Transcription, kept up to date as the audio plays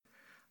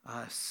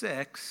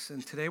6,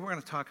 and today we're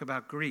going to talk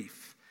about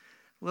grief.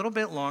 A little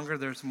bit longer,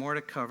 there's more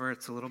to cover.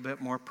 It's a little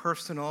bit more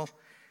personal,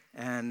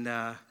 and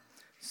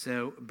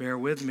so bear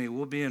with me.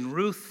 We'll be in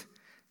Ruth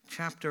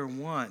chapter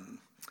 1.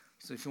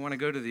 So if you want to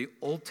go to the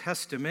Old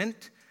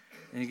Testament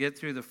and you get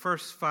through the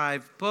first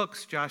 5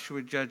 books,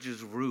 Joshua,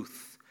 Judges,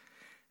 Ruth,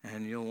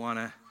 and you'll want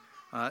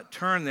to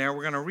turn there.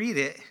 We're going to read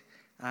it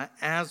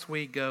as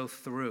we go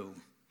through.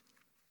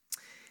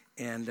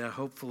 And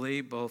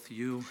hopefully both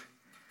you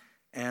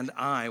and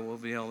I will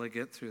be able to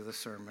get through the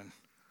sermon.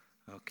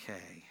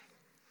 Okay.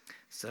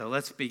 So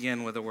let's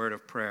begin with a word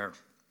of prayer.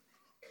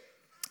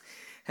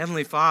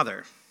 Heavenly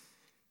Father,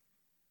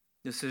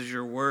 this is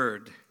your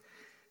word,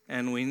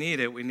 and we need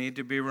it. We need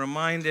to be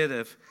reminded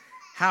of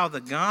how the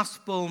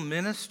gospel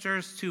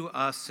ministers to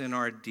us in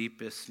our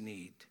deepest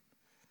need.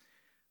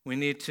 We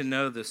need to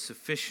know the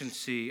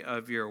sufficiency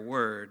of your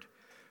word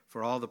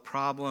for all the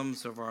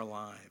problems of our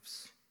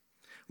lives.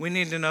 We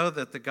need to know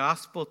that the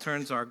gospel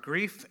turns our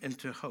grief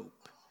into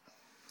hope.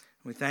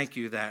 We thank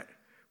you that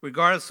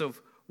regardless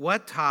of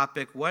what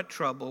topic, what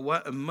trouble,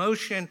 what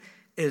emotion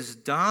is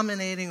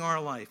dominating our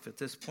life at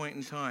this point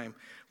in time,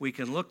 we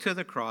can look to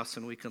the cross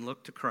and we can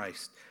look to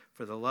Christ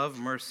for the love,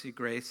 mercy,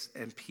 grace,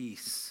 and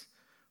peace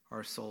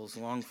our souls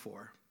long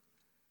for.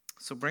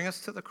 So bring us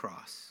to the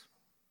cross.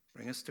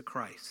 Bring us to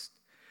Christ.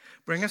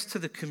 Bring us to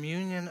the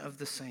communion of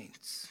the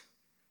saints.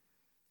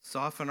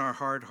 Soften our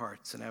hard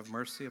hearts and have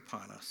mercy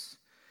upon us.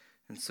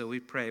 And so we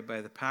pray,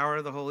 by the power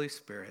of the Holy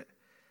Spirit,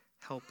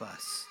 help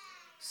us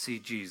see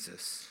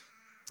Jesus.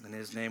 In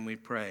his name we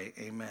pray,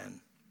 amen.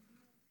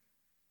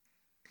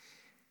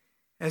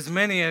 As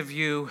many of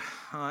you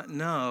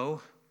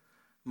know,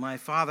 my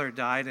father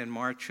died in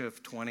March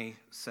of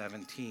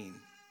 2017.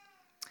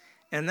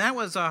 And that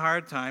was a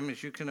hard time,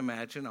 as you can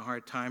imagine, a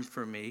hard time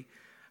for me.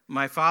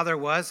 My father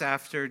was,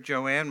 after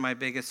Joanne, my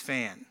biggest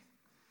fan.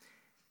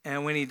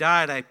 And when he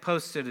died, I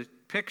posted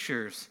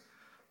pictures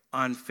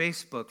on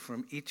Facebook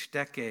from each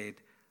decade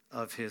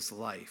of his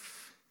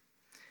life.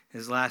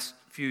 His last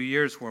few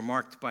years were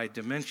marked by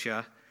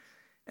dementia,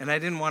 and I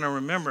didn't want to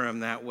remember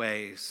him that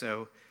way.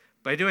 So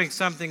by doing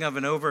something of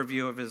an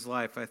overview of his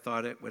life, I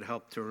thought it would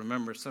help to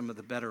remember some of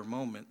the better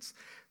moments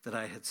that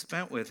I had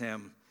spent with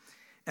him.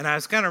 And I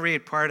was going to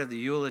read part of the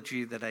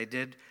eulogy that I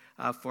did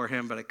for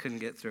him, but I couldn't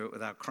get through it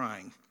without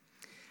crying.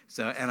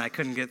 And I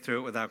couldn't get through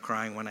it without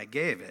crying when I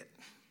gave it.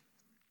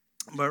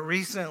 But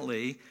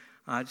recently,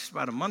 just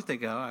about a month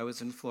ago, I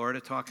was in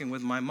Florida talking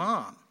with my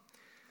mom,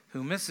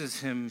 who misses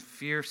him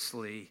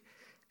fiercely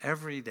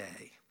every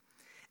day.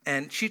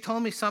 And she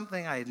told me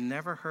something I had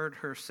never heard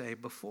her say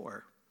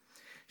before.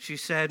 She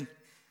said,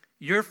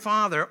 "Your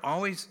father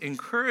always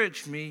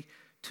encouraged me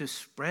to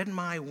spread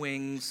my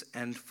wings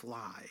and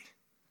fly."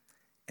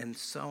 And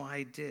so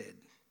I did.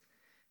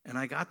 And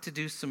I got to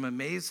do some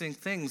amazing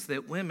things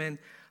that women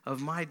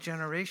of my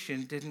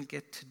generation didn't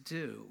get to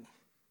do.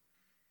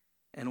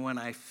 And when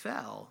I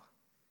fell,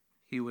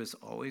 he was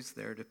always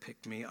there to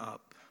pick me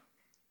up.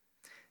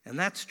 And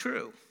that's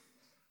true.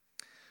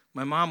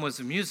 My mom was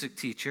a music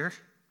teacher,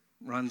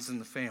 runs in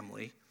the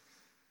family.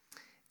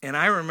 And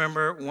I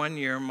remember one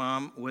year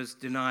Mom was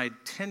denied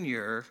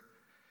tenure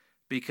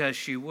because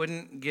she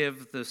wouldn't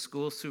give the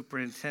school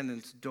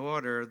superintendent's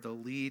daughter the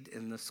lead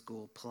in the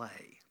school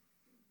play.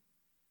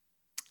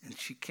 And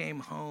she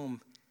came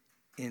home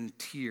in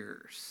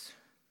tears.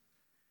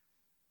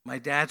 My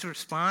dad's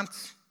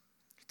response,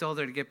 he told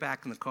her to get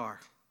back in the car.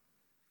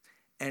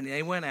 And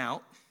they went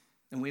out,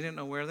 and we didn't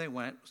know where they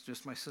went. It was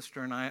just my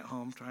sister and I at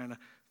home trying to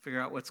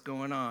figure out what's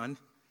going on.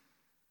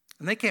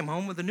 And they came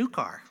home with a new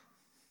car.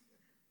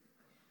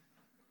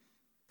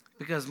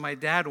 Because my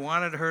dad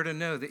wanted her to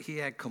know that he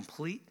had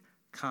complete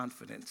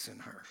confidence in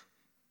her.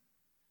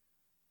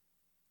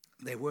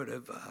 They would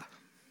have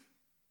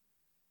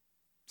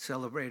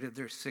celebrated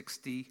their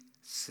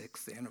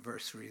 66th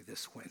anniversary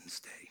this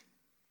Wednesday.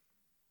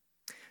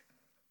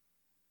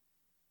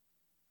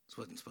 This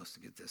wasn't supposed to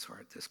get this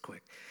hard this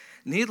quick.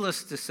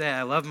 Needless to say,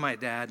 I love my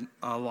dad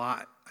a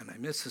lot, and I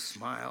miss his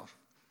smile.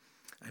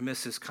 I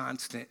miss his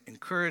constant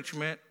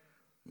encouragement,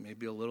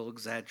 maybe a little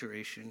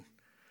exaggeration.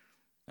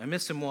 I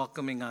miss him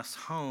welcoming us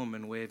home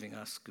and waving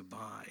us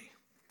goodbye.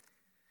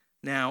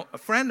 Now, a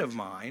friend of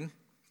mine,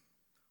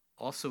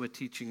 also a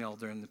teaching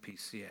elder in the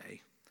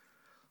PCA,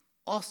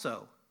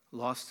 also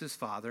lost his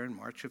father in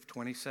March of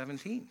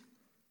 2017.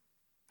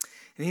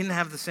 And he didn't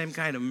have the same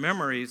kind of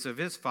memories of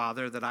his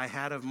father that I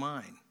had of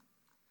mine.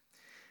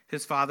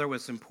 His father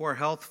was in poor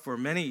health for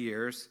many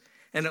years,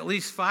 and at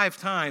least 5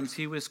 times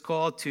he was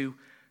called to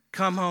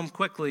come home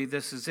quickly,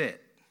 this is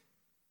it.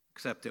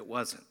 Except it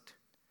wasn't.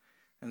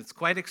 And it's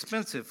quite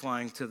expensive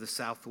flying to the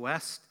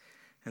Southwest,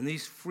 and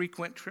these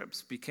frequent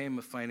trips became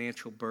a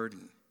financial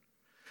burden.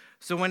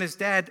 So when his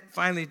dad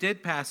finally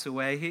did pass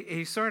away,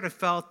 he sort of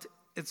felt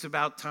it's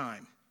about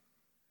time.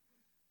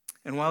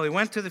 And while he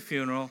went to the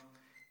funeral,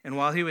 and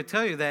while he would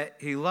tell you that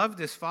he loved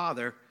his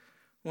father,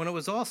 when it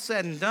was all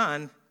said and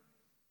done,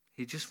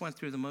 he just went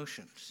through the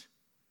motions.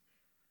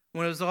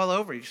 When it was all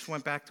over, he just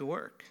went back to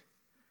work.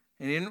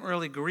 And he didn't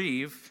really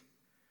grieve.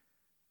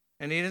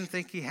 and he didn't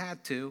think he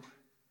had to,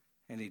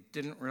 and he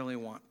didn't really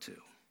want to.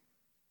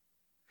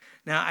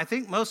 Now, I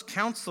think most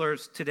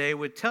counselors today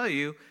would tell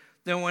you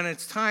that when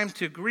it's time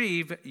to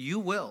grieve, you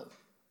will.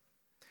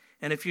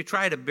 And if you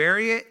try to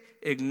bury it,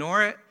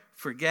 ignore it,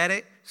 forget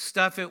it,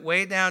 stuff it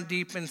way down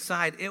deep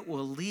inside, it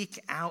will leak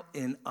out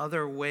in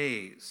other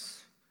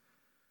ways.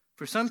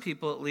 For some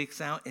people, it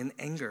leaks out in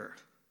anger.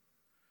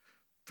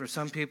 For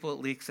some people, it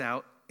leaks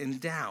out in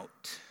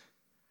doubt.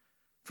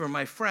 For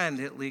my friend,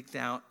 it leaked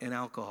out in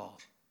alcohol.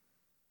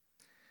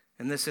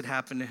 And this had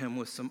happened to him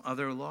with some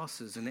other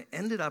losses, and it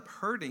ended up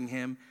hurting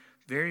him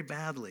very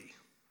badly.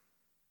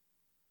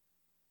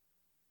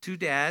 2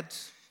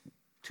 dads,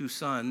 2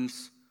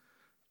 sons,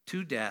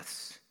 2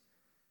 deaths,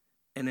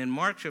 and in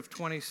March of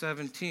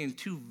 2017,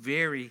 2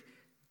 very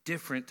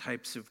different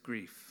types of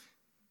grief.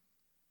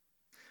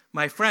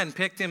 My friend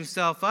picked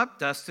himself up,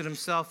 dusted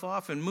himself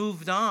off, and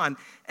moved on,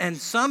 and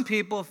some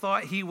people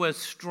thought he was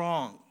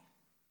strong.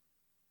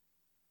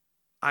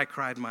 I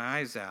cried my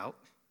eyes out.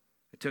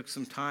 I took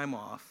some time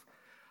off.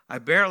 I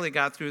barely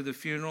got through the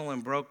funeral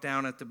and broke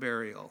down at the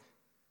burial.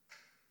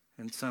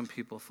 And some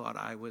people thought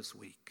I was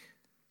weak.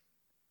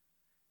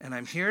 And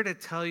I'm here to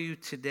tell you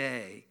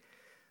today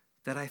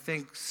that I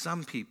think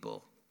some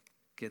people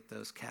get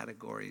those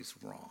categories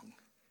wrong.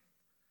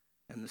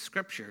 And the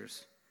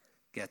scriptures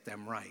get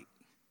them right.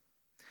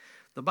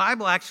 The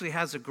Bible actually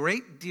has a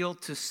great deal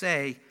to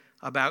say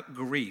about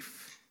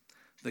grief.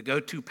 The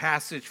go-to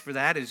passage for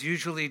that is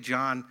usually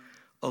John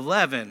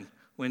 11,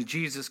 when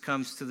Jesus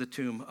comes to the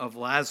tomb of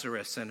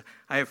Lazarus. And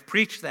I have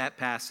preached that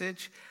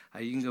passage.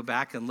 You can go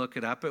back and look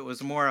it up. It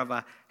was more of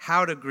a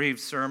how to grieve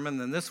sermon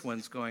than this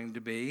one's going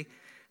to be.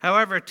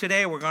 However,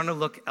 today we're going to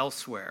look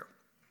elsewhere.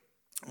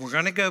 We're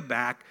going to go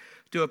back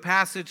to a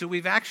passage that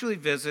we've actually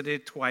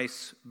visited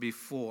twice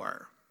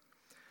before.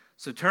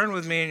 So turn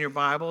with me in your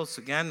Bibles,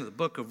 again, to the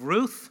book of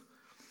Ruth.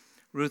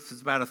 Ruth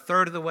is about a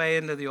third of the way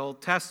into the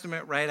Old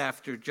Testament, right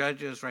after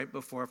Judges, right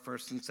before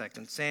 1st and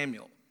 2nd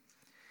Samuel.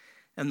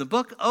 And the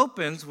book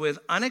opens with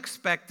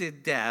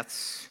unexpected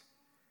deaths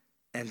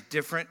and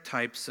different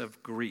types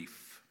of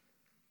grief.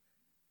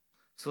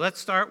 So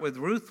let's start with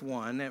Ruth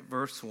 1 at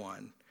verse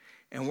 1.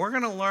 And we're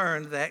going to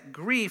learn that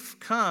grief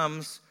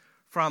comes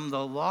from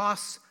the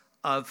loss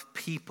of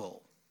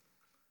people.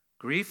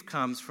 Grief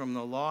comes from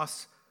the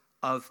loss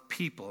of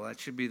people. That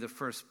should be the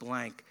first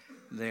blank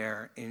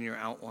there in your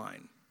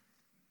outline.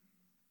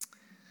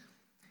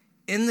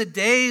 In the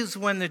days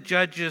when the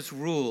judges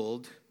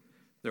ruled,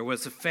 there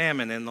was a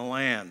famine in the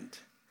land.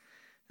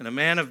 And a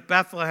man of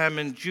Bethlehem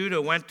in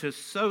Judah went to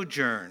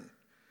sojourn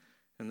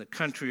in the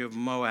country of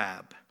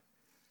Moab,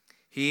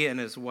 he and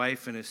his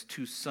wife and his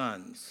 2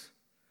 sons.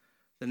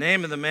 The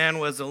name of the man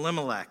was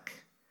Elimelech,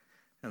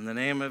 and the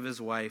name of his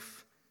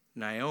wife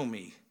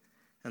Naomi.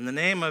 And the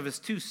name of his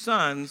 2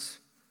 sons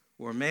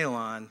were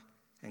Mahlon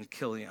and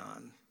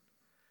Chilion.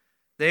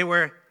 They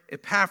were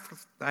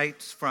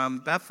Epaphrathites from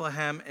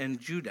Bethlehem and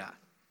Judah.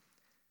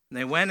 And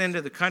they went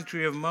into the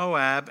country of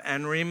Moab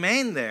and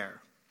remained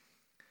there.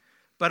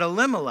 But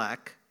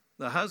Elimelech,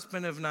 the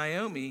husband of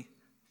Naomi,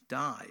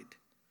 died,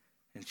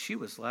 and she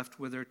was left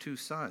with her 2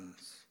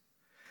 sons.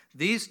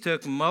 These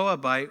took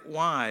Moabite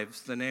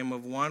wives. The name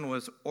of one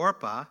was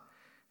Orpah,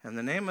 and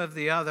the name of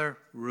the other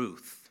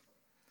Ruth.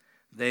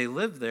 They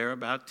lived there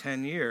about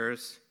 10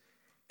 years,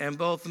 and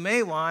both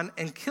Mahlon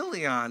and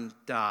Chilion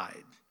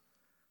died,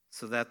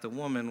 so that the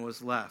woman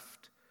was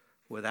left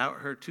without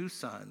her 2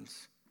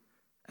 sons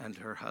and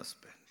her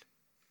husband.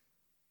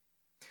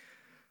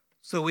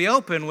 So we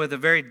open with a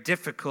very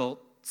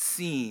difficult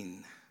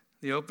scene.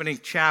 The opening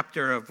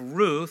chapter of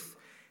Ruth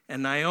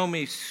and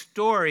Naomi's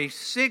story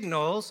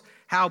signals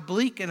how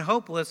bleak and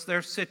hopeless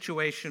their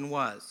situation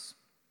was.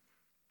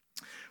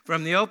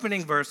 From the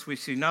opening verse, we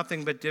see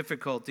nothing but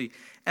difficulty,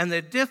 and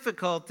the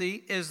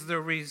difficulty is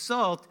the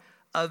result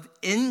of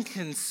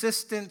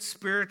inconsistent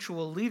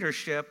spiritual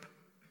leadership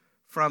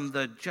from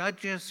the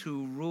judges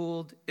who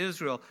ruled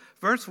Israel.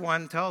 Verse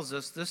 1 tells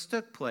us this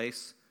took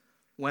place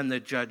when the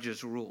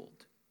judges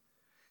ruled.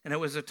 And it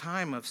was a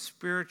time of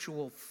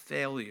spiritual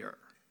failure.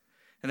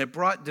 And it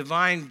brought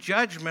divine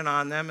judgment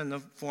on them in the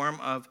form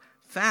of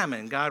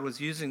famine. God was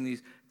using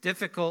these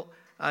difficult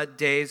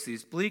days,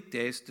 these bleak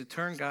days, to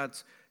turn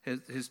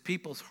his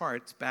people's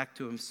hearts back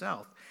to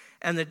himself.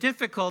 And the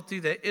difficulty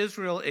that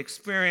Israel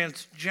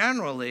experienced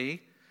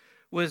generally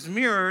was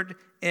mirrored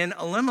in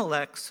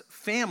Elimelech's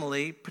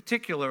family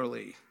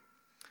particularly.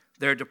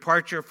 Their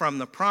departure from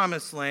the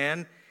promised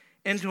land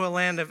into a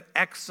land of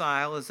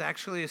exile is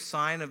actually a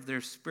sign of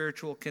their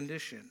spiritual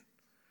condition.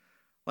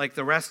 Like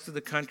the rest of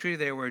the country,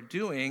 they were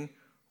doing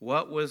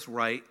what was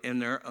right in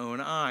their own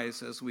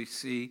eyes, as we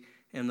see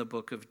in the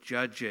book of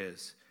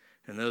Judges.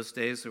 In those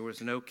days, there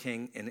was no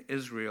king in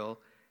Israel.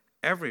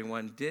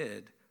 Everyone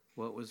did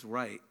what was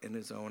right in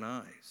his own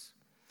eyes.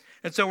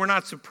 And so we're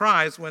not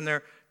surprised when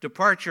their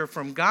departure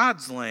from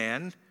God's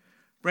land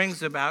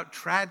brings about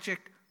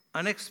tragic,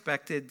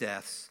 unexpected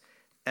deaths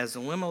as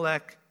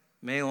Elimelech,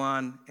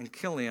 Mahlon, and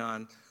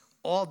Chilion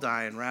all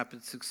die in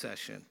rapid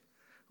succession,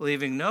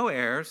 leaving no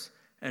heirs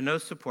and no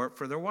support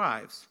for their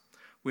wives.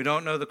 We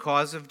don't know the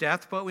cause of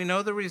death, but we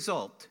know the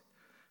result.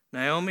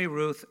 Naomi,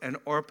 Ruth, and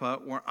Orpah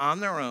were on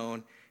their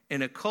own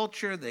in a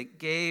culture that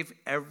gave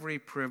every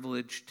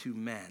privilege to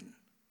men.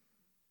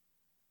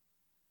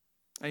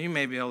 And you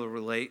may be able to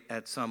relate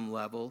at some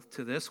level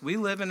to this. We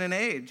live in an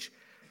age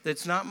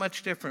that's not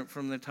much different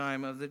from the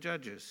time of the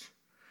judges.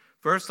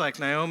 First, like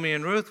Naomi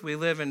and Ruth, we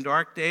live in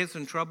dark days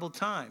and troubled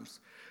times.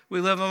 We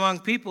live among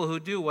people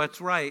who do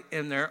what's right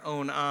in their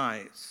own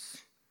eyes.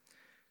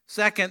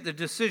 Second, the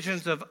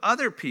decisions of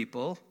other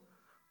people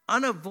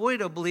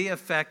unavoidably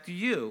affect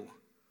you,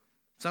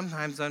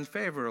 sometimes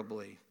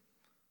unfavorably.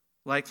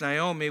 Like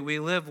Naomi, we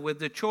live with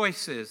the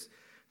choices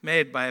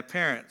made by a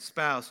parent,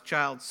 spouse,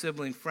 child,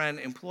 sibling, friend,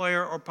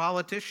 employer, or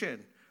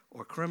politician,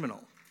 or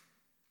criminal.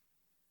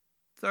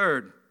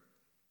 Third,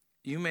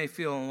 you may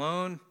feel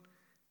alone,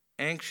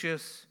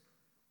 anxious,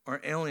 or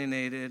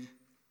alienated,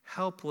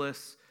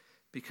 helpless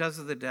because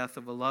of the death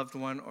of a loved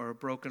one or a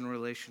broken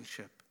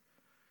relationship.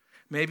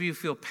 Maybe you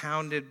feel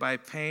pounded by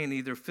pain,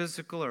 either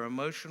physical or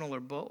emotional or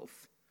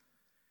both.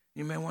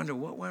 You may wonder,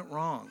 what went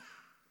wrong?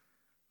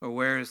 Or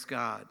where is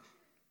God?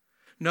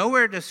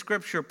 Nowhere does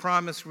Scripture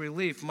promise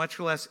relief, much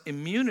less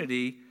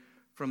immunity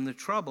from the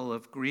trouble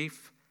of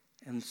grief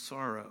and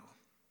sorrow.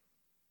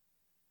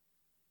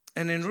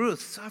 And in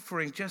Ruth,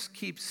 suffering just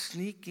keeps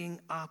sneaking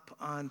up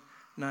on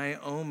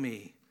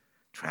Naomi.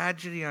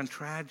 Tragedy on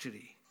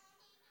tragedy.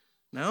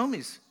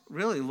 Naomi's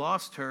really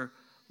lost her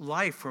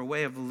life, her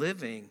way of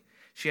living.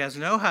 She has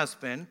no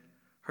husband.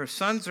 Her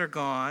sons are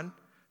gone.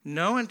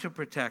 No one to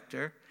protect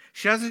her.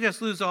 She doesn't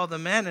just lose all the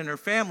men in her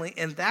family.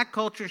 In that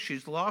culture,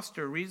 she's lost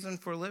her reason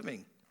for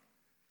living.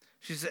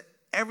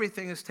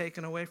 Everything is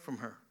taken away from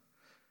her.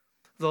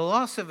 The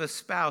loss of a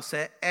spouse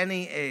at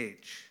any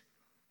age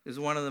is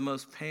one of the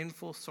most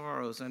painful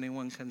sorrows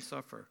anyone can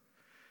suffer.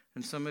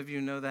 And some of you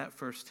know that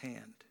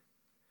firsthand.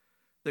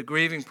 The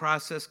grieving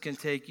process can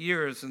take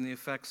years and the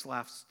effects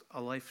last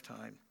a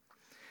lifetime.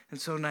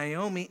 And so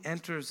Naomi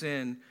enters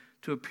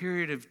into a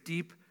period of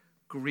deep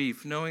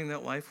grief, knowing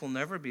that life will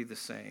never be the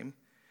same,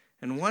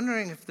 and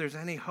wondering if there's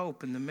any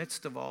hope in the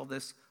midst of all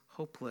this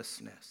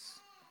hopelessness.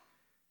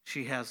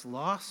 She has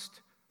lost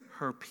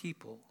her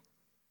people.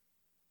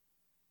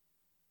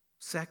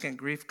 Second,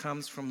 grief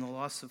comes from the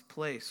loss of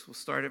place. We'll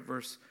start at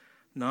verse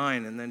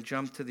 9 and then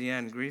jump to the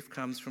end. Grief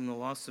comes from the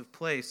loss of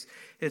place.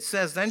 It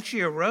says, "Then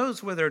she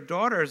arose with her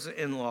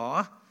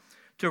daughters-in-law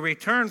to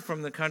return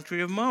from the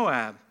country of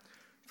Moab.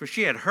 For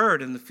she had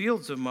heard in the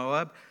fields of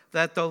Moab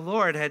that the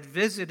Lord had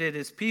visited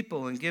his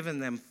people and given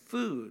them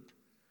food.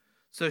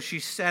 So she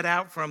set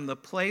out from the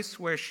place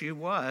where she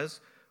was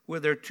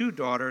with her 2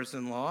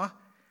 daughters-in-law,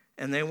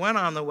 and they went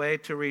on the way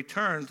to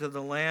return to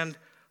the land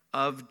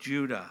of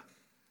Judah.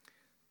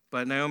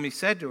 But Naomi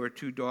said to her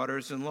 2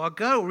 daughters-in-law,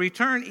 'Go,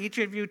 return each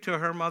of you to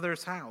her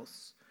mother's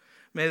house.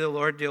 May the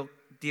Lord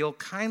deal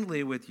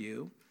kindly with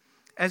you,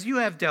 as you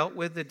have dealt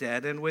with the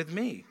dead and with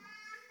me.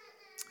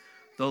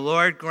 The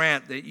Lord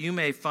grant that you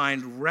may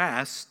find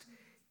rest,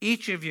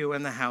 each of you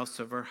in the house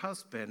of her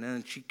husband.'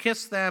 And she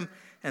kissed them,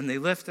 and they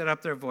lifted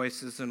up their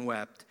voices and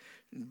wept."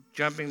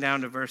 Jumping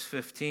down to verse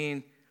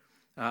 15,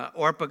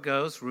 Orpah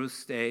goes, Ruth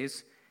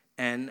stays,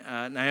 and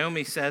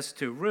Naomi says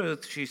to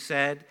Ruth, she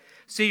said,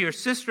 "See, your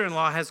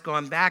sister-in-law has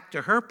gone back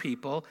to her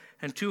people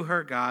and to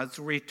her gods.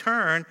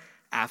 Return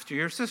after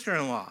your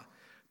sister-in-law."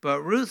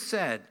 But Ruth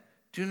said,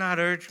 "Do not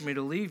urge me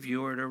to leave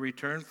you or to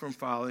return from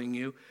following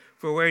you.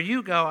 For where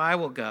you go, I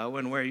will go,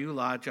 and where you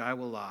lodge, I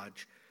will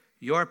lodge.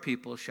 Your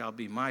people shall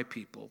be my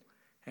people,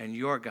 and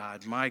your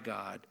God, my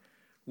God.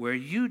 Where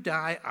you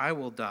die, I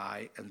will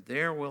die, and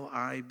there will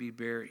I be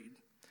buried.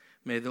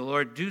 May the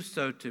Lord do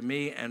so to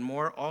me, and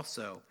more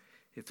also,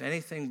 if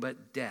anything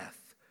but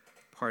death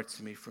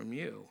parts me from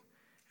you."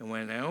 And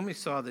when Naomi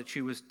saw that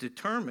she was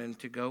determined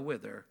to go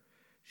with her,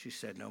 she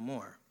said no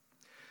more.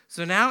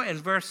 So now in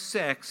verse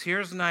 6,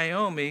 here's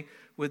Naomi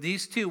with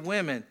these 2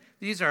 women.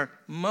 These are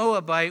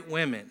Moabite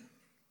women.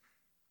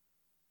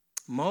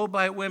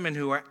 Moabite women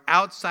who are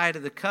outside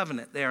of the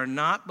covenant. They are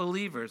not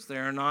believers. They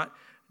are not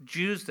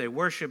Jews. They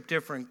worship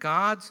different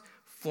gods,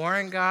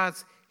 foreign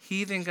gods,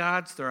 heathen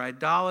gods. They're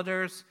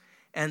idolaters.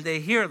 And they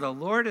hear the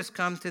Lord has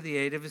come to the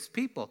aid of his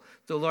people.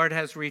 The Lord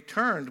has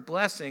returned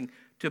blessing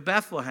to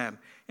Bethlehem.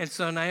 And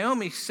so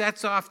Naomi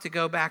sets off to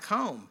go back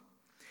home.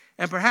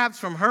 And perhaps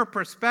from her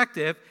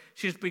perspective,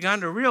 she's begun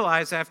to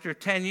realize after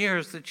 10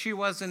 years that she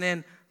wasn't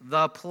in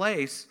the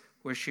place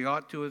where she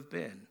ought to have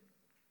been.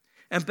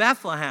 And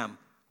Bethlehem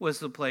was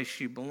the place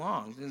she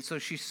belonged. And so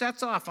she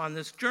sets off on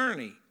this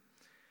journey.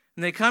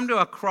 And they come to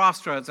a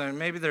crossroads. I mean,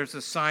 maybe there's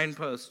a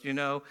signpost,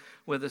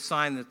 with a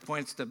sign that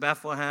points to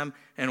Bethlehem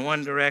in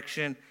one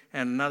direction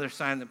and another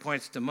sign that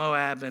points to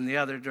Moab in the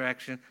other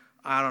direction.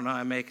 I don't know.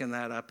 I'm making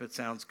that up. It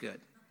sounds good.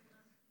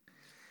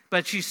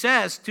 But she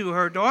says to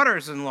her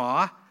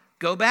daughters-in-law,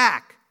 go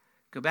back.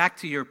 Go back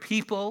to your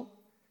people.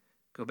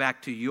 Go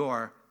back to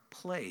your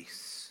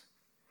place.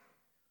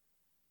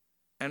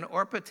 And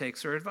Orpah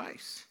takes her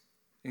advice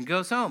and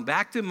goes home,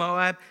 back to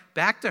Moab,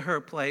 back to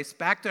her place,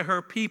 back to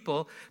her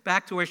people,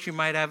 back to where she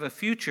might have a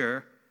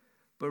future.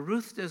 But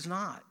Ruth does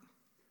not.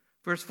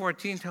 Verse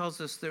 14 tells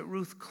us that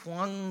Ruth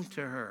clung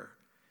to her.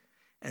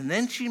 And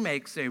then she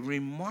makes a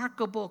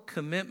remarkable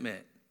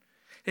commitment.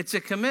 It's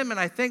a commitment,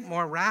 I think,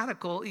 more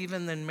radical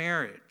even than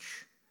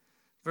marriage.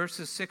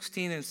 Verses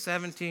 16 and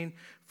 17,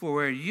 for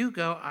where you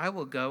go, I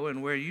will go,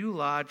 and where you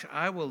lodge,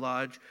 I will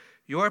lodge.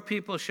 Your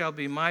people shall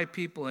be my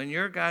people, and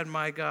your God,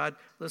 my God.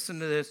 Listen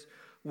to this.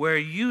 Where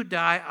you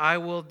die, I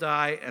will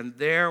die, and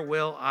there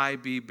will I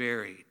be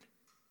buried.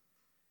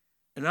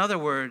 In other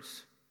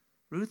words,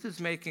 Ruth is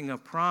making a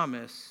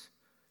promise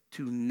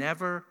to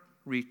never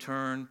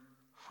return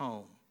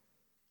home,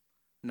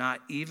 not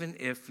even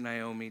if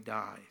Naomi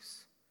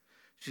dies.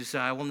 She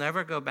said, I will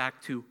never go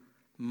back to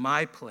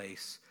my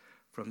place.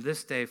 From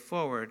this day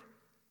forward,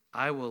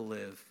 I will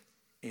live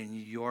in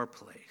your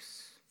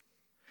place.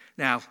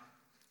 Now,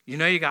 you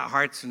know you got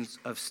hearts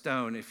of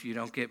stone if you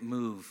don't get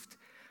moved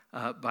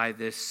by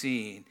this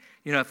scene.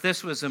 You know, if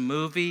this was a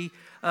movie,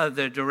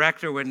 the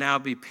director would now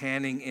be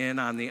panning in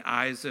on the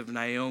eyes of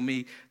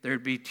Naomi.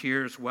 There'd be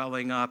tears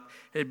welling up.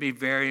 It'd be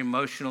very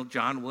emotional.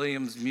 John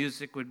Williams'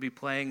 music would be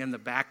playing in the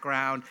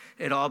background.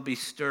 It'd all be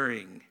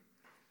stirring.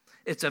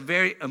 It's a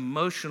very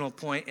emotional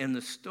point in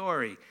the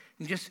story.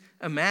 And just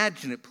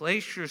imagine it.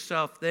 Place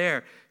yourself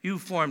there. You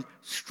formed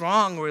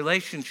strong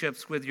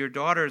relationships with your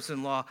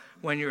daughters-in-law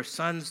when your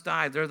sons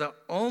died. They're the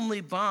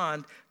only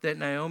bond that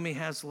Naomi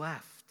has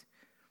left.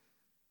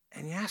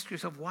 And you ask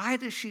yourself, why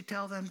does she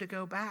tell them to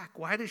go back?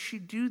 Why does she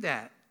do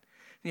that?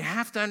 And you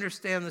have to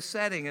understand the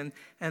setting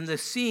and the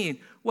scene.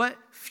 What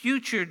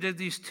future did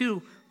these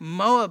two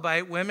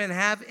Moabite women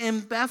have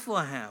in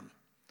Bethlehem?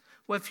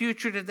 What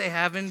future did they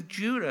have in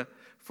Judah?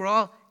 For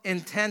all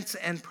intents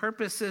and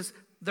purposes,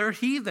 they're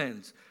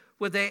heathens.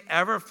 Would they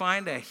ever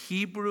find a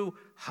Hebrew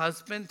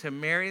husband to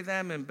marry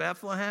them in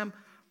Bethlehem?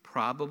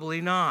 Probably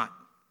not.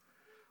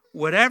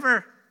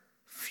 Whatever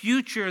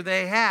future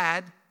they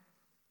had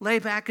lay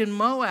back in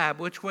Moab,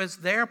 which was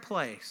their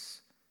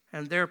place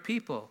and their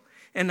people.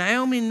 And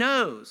Naomi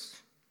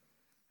knows,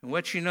 and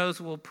what she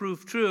knows will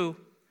prove true,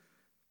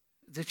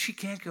 that she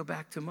can't go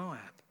back to Moab.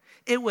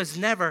 It was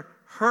never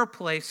her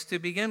place to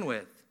begin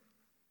with.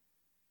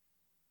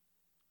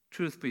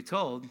 Truth be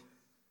told,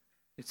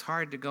 it's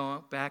hard to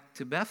go back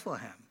to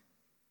Bethlehem,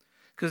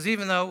 because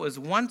even though it was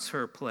once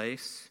her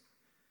place,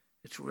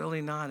 it's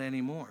really not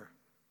anymore.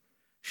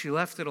 She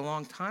left it a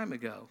long time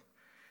ago.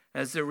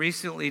 As the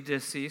recently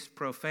deceased,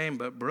 profane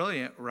but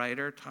brilliant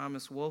writer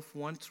Thomas Wolfe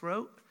once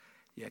wrote,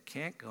 you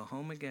can't go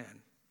home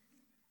again.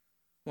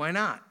 Why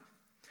not?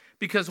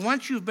 Because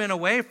once you've been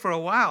away for a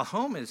while,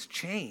 home has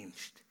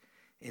changed,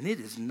 and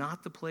it is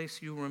not the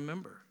place you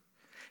remember.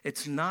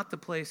 It's not the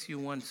place you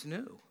once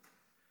knew.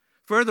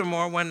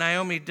 Furthermore, when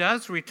Naomi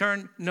does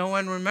return, no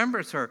one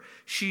remembers her.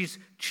 She's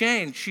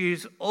changed.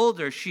 She's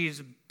older.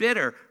 She's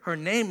bitter. Her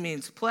name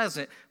means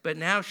pleasant, but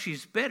now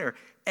she's bitter.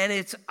 And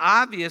it's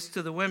obvious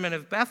to the women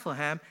of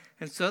Bethlehem.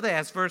 And so they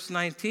asked, verse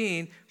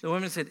 19, the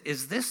women said,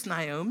 is this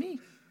Naomi?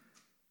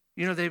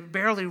 You know, they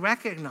barely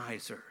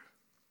recognize her.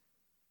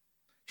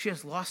 She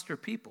has lost her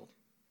people,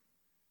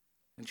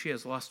 and she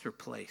has lost her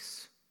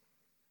place.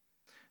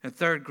 And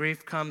third,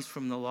 grief comes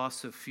from the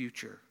loss of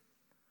future.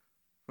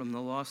 From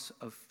the loss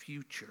of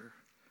future.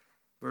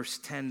 Verse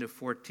 10 to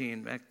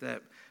 14, back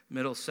that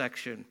middle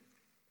section.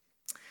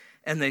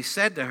 And they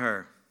said to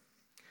her,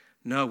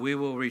 no, we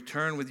will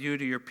return with you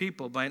to your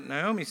people. But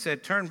Naomi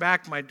said, turn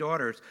back, my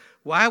daughters.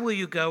 Why will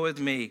you go with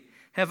me?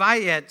 Have I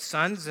yet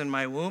sons in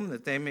my womb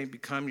that they may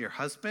become your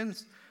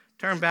husbands?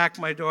 Turn back,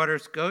 my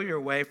daughters, go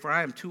your way, for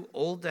I am too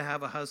old to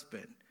have a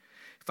husband.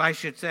 If I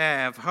should say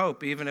I have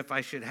hope, even if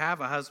I should have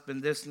a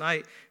husband this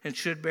night and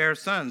should bear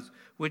sons,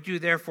 would you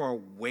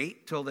therefore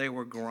wait till they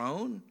were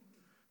grown?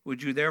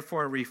 Would you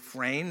therefore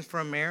refrain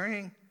from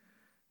marrying?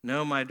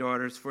 No, my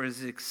daughters, for it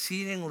is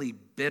exceedingly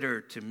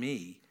bitter to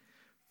me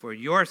for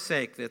your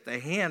sake that the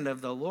hand of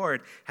the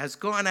Lord has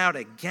gone out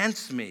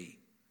against me.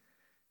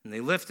 And they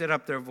lifted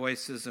up their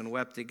voices and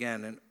wept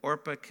again. And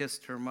Orpah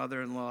kissed her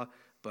mother-in-law,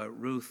 but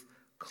Ruth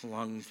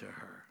clung to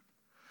her.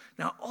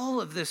 Now,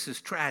 all of this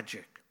is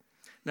tragic.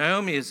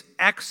 Naomi is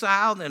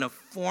exiled in a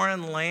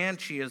foreign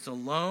land. She is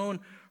alone.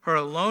 Her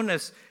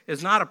aloneness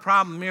is not a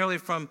problem merely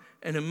from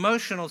an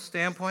emotional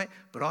standpoint,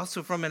 but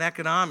also from an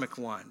economic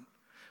one.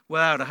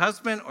 Without a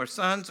husband or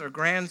sons or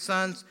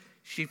grandsons,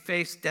 she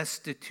faced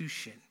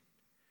destitution.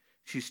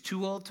 She's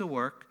too old to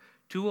work,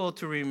 too old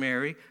to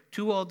remarry,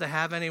 too old to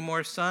have any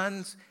more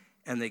sons,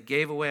 and they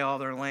gave away all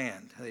their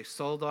land. They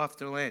sold off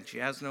their land. She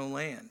has no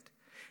land.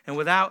 And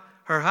without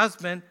her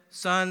husband,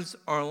 sons,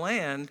 or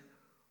land,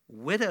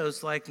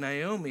 widows like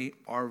Naomi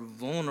are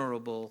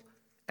vulnerable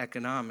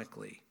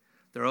economically.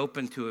 They're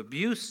open to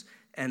abuse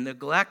and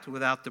neglect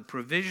without the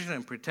provision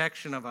and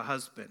protection of a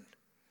husband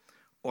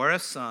or a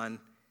son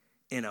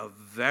in a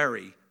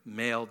very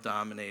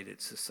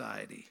male-dominated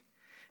society.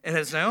 And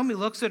as Naomi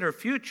looks at her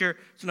future,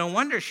 it's no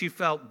wonder she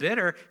felt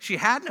bitter. She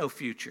had no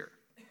future.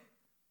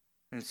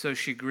 And so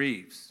she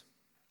grieves.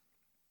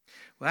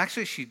 Well,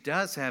 actually, she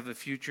does have a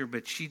future,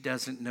 but she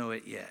doesn't know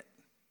it yet.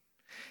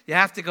 You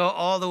have to go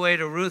all the way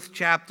to Ruth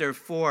chapter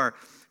 4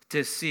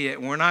 to see it.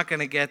 We're not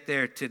going to get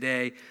there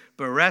today,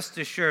 But rest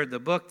assured, the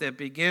book that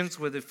begins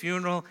with a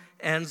funeral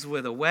ends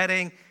with a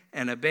wedding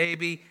and a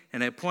baby,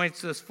 and it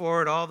points us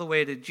forward all the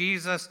way to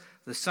Jesus,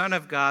 the Son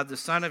of God, the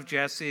son of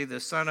Jesse, the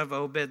son of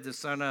Obed, the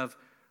son of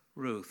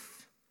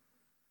Ruth.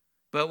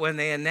 But when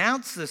they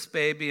announced this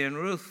baby in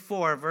Ruth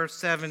 4, verse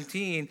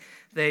 17,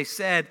 they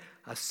said,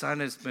 a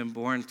son has been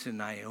born to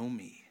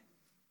Naomi.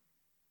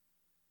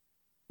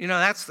 You know,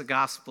 that's the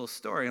gospel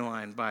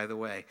storyline, by the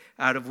way.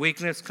 Out of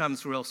weakness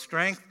comes real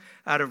strength.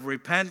 Out of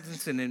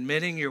repentance and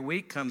admitting you're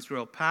weak comes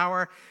real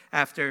power.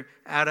 Out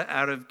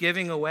of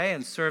giving away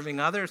and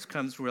serving others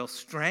comes real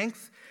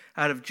strength.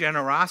 Out of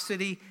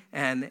generosity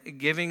and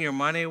giving your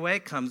money away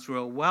comes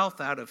real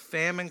wealth. Out of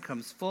famine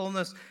comes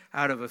fullness.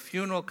 Out of a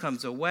funeral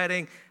comes a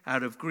wedding.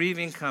 Out of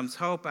grieving comes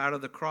hope. Out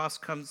of the cross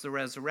comes the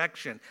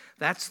resurrection.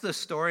 That's the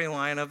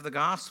storyline of the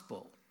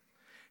gospel.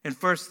 In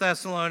 1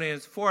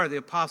 Thessalonians 4, the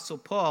Apostle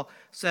Paul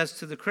says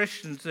to the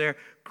Christians there,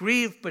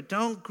 grieve, but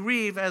don't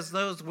grieve as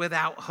those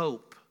without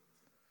hope.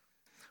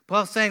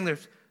 Paul's saying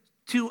there's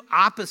two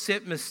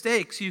opposite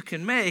mistakes you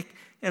can make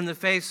in the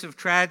face of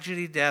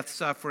tragedy, death,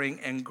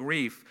 suffering, and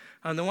grief.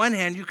 On the one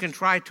hand, you can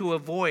try to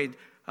avoid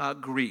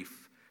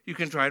grief. You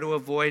can try to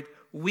avoid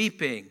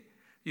weeping.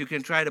 You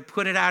can try to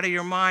put it out of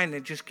your mind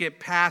and just get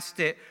past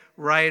it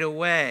right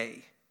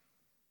away.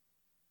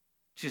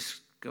 Just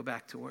go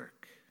back to work.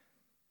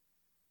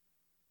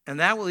 And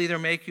that will either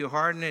make you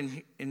hardened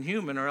and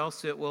inhuman, or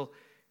else it will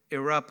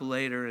erupt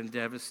later and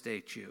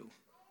devastate you.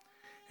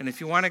 And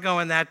if you want to go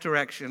in that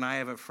direction, I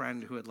have a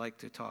friend who would like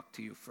to talk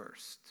to you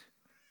first.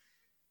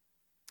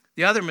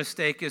 The other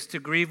mistake is to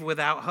grieve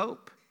without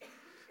hope.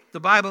 The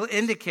Bible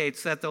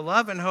indicates that the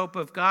love and hope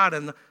of God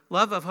and the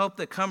love of hope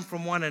that come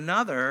from one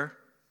another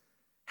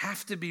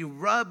have to be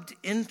rubbed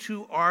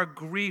into our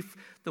grief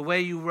the way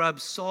you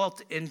rub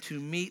salt into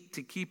meat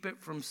to keep it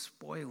from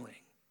spoiling.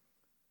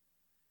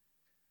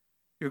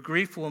 Your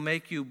grief will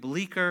make you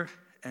bleaker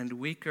and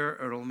weaker,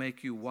 or it'll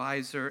make you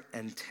wiser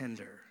and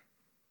tender,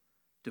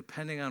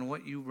 depending on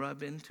what you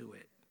rub into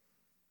it.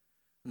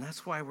 And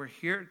that's why we're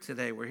here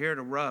today. We're here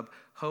to rub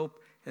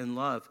hope and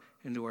love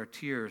into our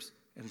tears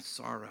and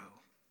sorrow.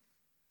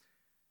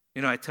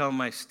 You know, I tell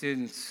my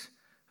students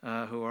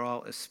who are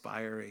all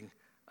aspiring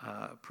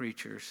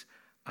preachers,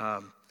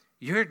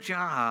 your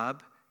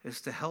job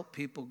is to help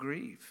people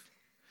grieve.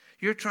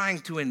 You're trying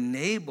to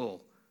enable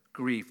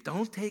grief.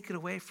 Don't take it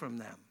away from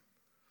them.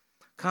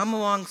 Come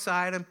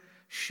alongside them,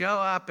 show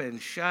up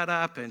and shut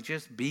up and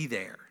just be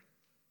there.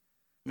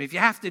 I mean, if you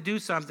have to do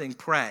something,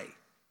 pray.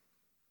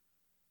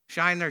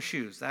 Shine their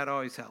shoes. That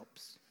always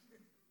helps.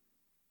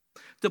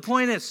 The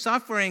point is,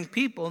 suffering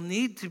people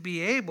need to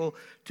be able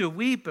to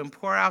weep and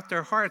pour out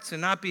their hearts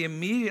and not be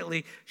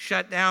immediately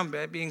shut down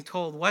by being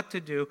told what to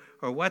do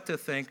or what to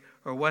think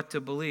or what to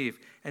believe.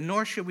 And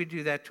nor should we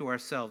do that to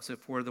ourselves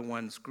if we're the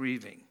ones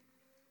grieving.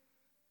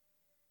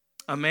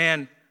 A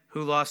man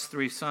who lost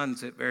 3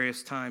 sons at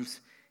various times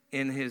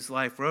in his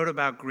life wrote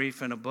about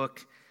grief in a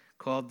book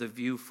called The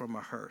View from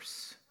a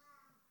Hearse.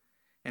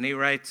 And he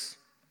writes,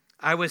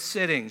 I was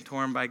sitting,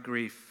 torn by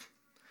grief.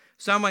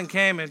 Someone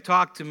came and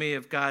talked to me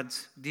of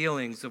God's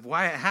dealings, of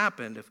why it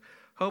happened, of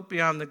hope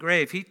beyond the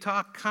grave. He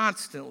talked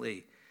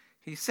constantly.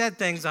 He said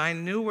things I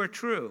knew were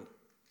true.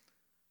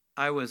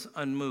 I was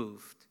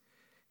unmoved,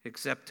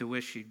 except to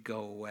wish he'd go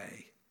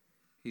away.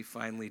 He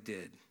finally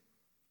did.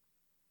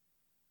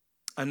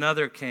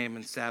 Another came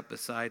and sat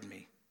beside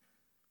me.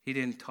 He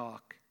didn't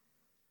talk.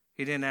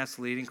 He didn't ask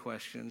leading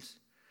questions.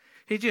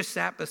 He just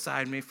sat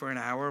beside me for an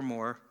hour or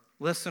more,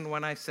 listened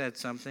when I said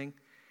something,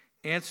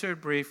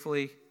 answered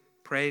briefly,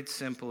 prayed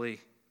simply,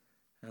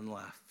 and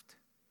left.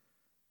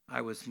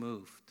 I was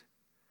moved.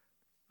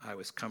 I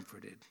was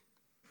comforted.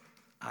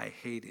 I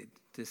hated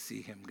to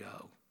see him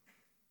go.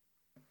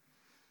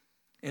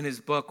 In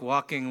his book,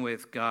 Walking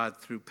with God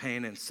Through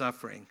Pain and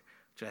Suffering,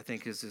 which I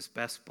think is his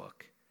best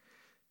book,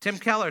 Tim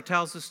Keller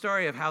tells the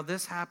story of how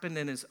this happened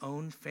in his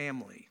own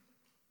family.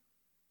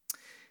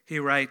 He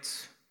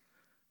writes,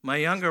 my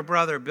younger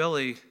brother,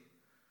 Billy,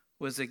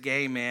 was a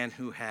gay man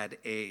who had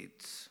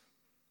AIDS.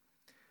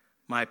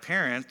 My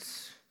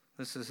parents,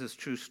 this is his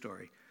true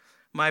story,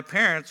 my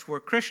parents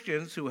were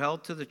Christians who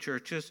held to the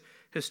church's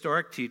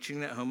historic teaching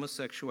that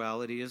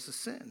homosexuality is a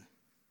sin.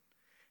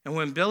 And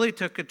when Billy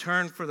took a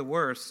turn for the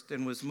worst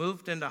and was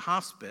moved into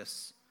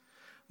hospice,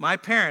 my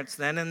parents,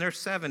 then in their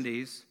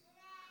 70s,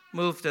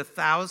 moved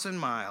 1,000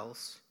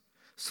 miles,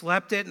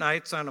 slept at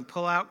nights on a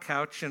pull-out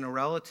couch in a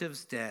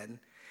relative's den,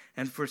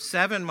 and for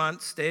 7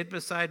 months stayed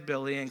beside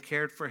Billy and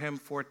cared for him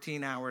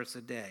 14 hours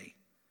a day.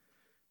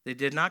 They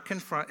did not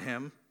confront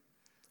him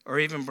or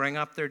even bring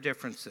up their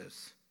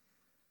differences.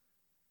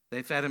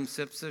 They fed him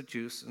sips of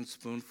juice and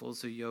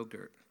spoonfuls of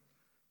yogurt.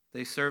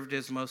 They served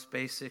his most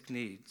basic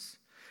needs.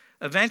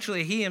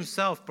 Eventually, he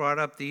himself brought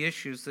up the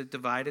issues that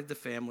divided the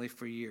family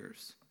for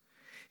years.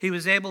 He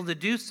was able to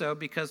do so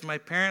because my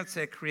parents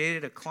had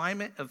created a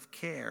climate of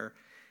care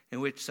in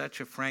which such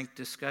a frank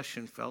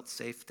discussion felt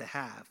safe to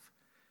have.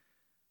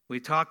 We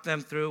talked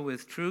them through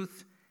with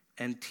truth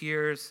and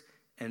tears,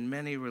 and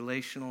many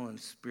relational and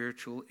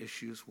spiritual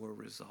issues were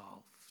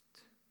resolved.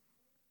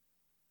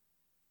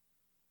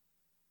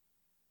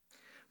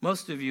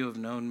 Most of you have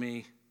known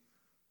me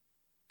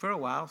for a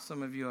while.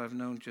 Some of you I've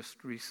known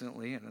just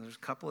recently, and there's a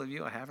couple of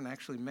you I haven't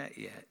actually met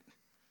yet.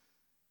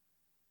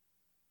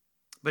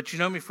 But you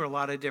know me for a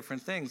lot of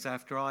different things.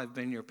 After all, I've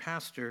been your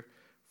pastor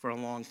for a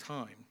long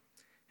time.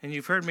 And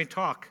you've heard me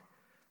talk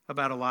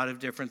about a lot of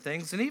different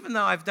things. And even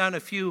though I've done a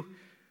few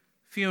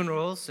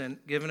funerals and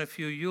given a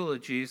few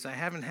eulogies, I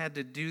haven't had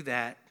to do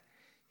that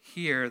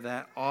here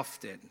that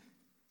often.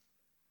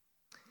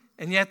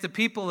 And yet the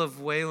people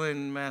of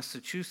Wayland,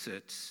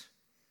 Massachusetts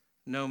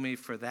know me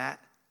for that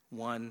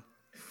one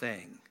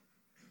thing,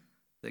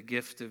 the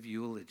gift of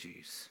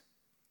eulogies.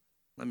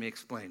 Let me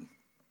explain.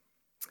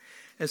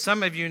 As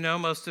some of you know,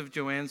 most of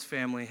Joanne's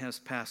family has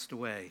passed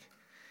away,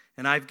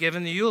 and I've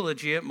given the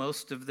eulogy at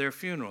most of their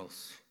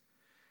funerals.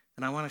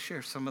 And I want to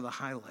share some of the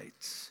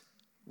highlights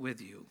with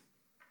you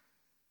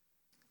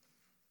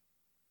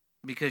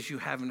because you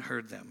haven't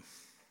heard them.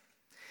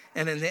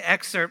 And in the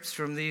excerpts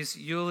from these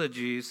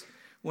eulogies,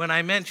 when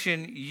I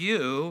mention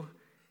you,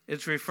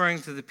 it's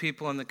referring to the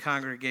people in the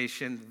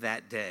congregation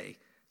that day,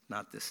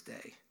 not this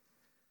day.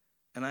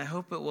 And I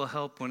hope it will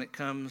help when it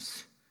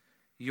comes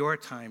your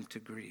time to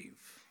grieve.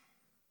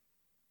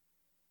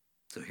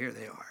 So here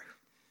they are.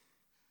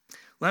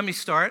 Let me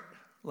start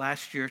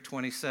last year,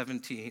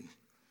 2017,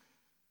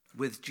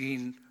 with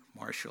Jean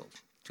Marshall,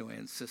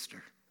 Joanne's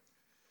sister.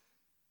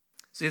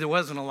 See, there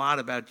wasn't a lot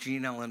about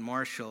Jean Ellen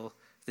Marshall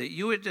that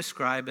you would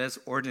describe as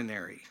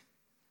ordinary.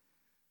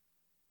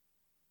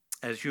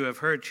 As you have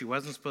heard, she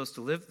wasn't supposed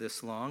to live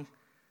this long,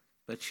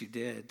 but she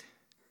did,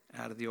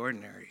 out of the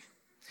ordinary.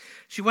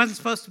 She wasn't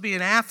supposed to be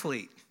an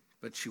athlete,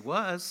 but she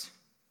was,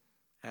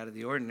 out of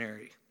the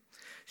ordinary.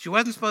 She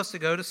wasn't supposed to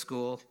go to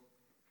school,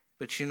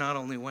 but she not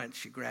only went,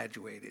 she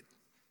graduated,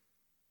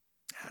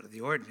 out of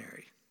the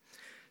ordinary.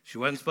 She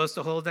wasn't supposed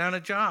to hold down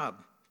a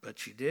job, but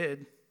she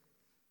did,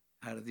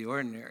 out of the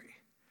ordinary.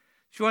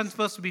 She wasn't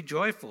supposed to be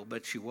joyful,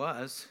 but she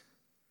was,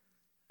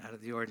 out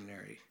of the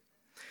ordinary.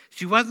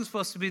 She wasn't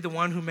supposed to be the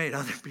one who made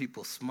other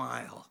people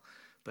smile,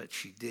 but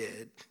she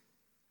did.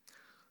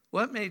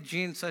 What made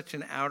Jean such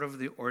an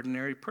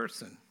out-of-the-ordinary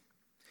person?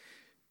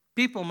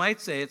 People might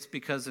say it's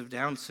because of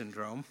Down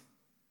syndrome,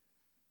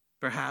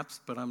 perhaps,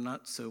 but I'm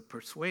not so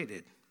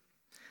persuaded.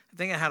 I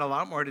think it had a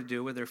lot more to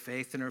do with her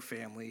faith in her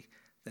family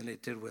than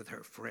it did with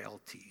her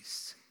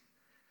frailties.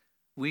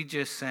 We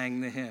just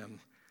sang the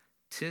hymn,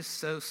 "'Tis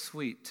so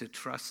sweet to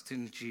trust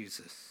in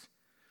Jesus."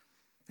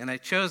 And I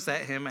chose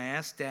that hymn. I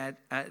asked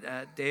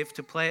Dave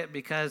to play it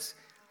because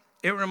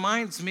it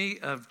reminds me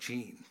of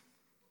Jean.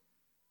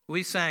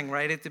 We sang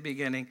right at the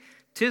beginning,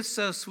 "'Tis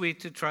so sweet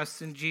to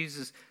trust in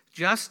Jesus,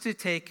 just to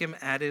take him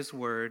at his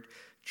word,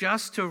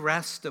 just to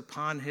rest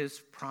upon his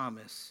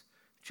promise,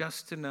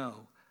 just to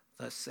know,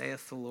 thus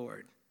saith the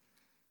Lord."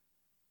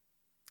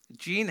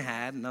 Jean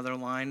had, another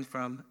line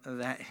from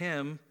that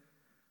hymn,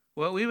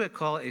 what we would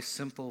call a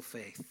simple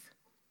faith.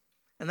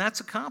 And that's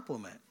a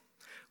compliment.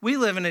 We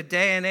live in a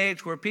day and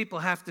age where people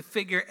have to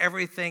figure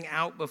everything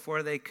out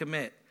before they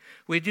commit.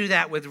 We do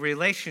that with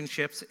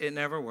relationships. It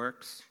never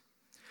works.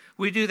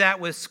 We do that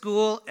with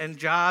school and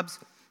jobs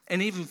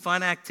and even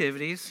fun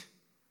activities.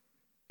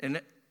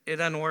 And it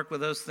doesn't work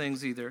with those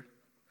things either.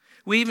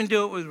 We even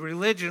do it with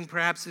religion,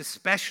 perhaps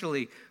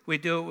especially we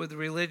do it with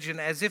religion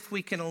as if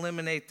we can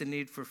eliminate the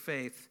need for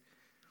faith.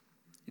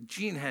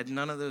 Jean had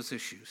none of those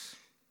issues.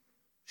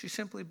 She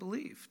simply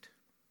believed.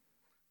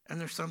 And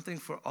there's something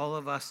for all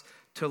of us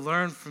to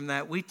learn from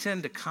that. We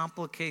tend to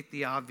complicate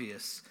the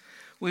obvious.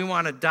 We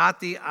want to dot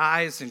the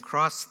I's and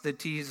cross the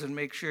T's and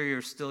make sure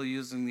you're still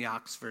using the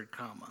Oxford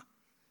comma.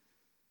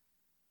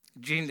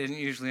 Jean didn't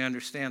usually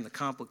understand the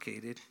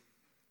complicated,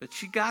 but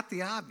she got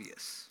the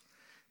obvious.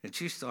 And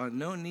she saw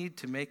no need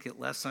to make it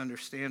less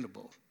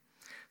understandable.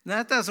 And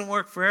that doesn't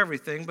work for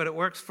everything, but it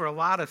works for a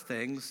lot of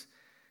things.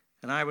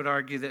 And I would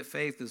argue that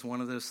faith is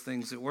one of those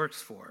things it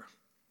works for.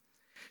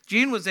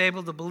 Jean was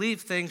able to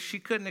believe things she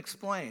couldn't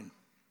explain.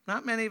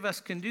 Not many of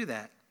us can do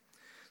that.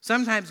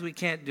 Sometimes we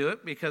can't do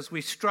it because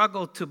we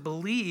struggle to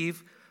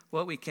believe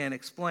what we can't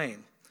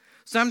explain.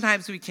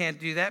 Sometimes we can't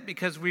do that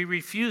because we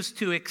refuse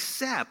to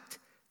accept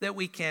that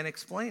we can't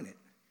explain it.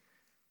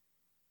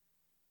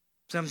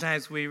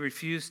 Sometimes we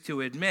refuse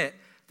to admit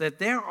that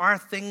there are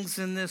things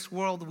in this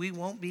world we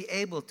won't be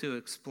able to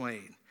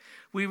explain.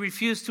 We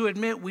refuse to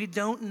admit we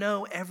don't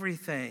know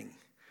everything.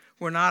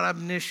 We're not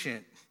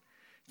omniscient.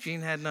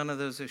 Jean had none of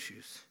those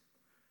issues,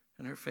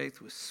 and her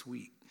faith was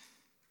sweet.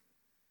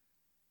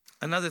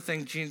 Another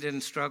thing Jean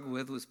didn't struggle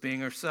with was being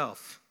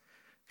herself.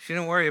 She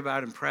didn't worry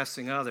about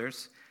impressing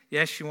others.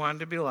 Yes, she wanted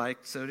to be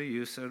liked, so do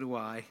you, so do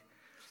I.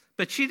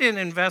 But she didn't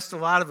invest a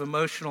lot of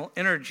emotional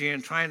energy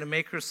in trying to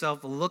make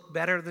herself look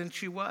better than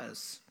she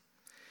was.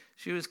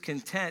 She was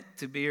content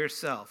to be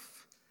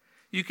herself.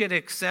 You could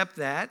accept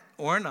that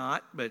or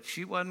not, but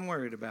she wasn't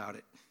worried about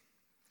it.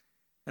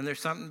 And there's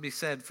something to be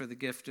said for the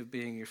gift of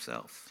being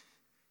yourself.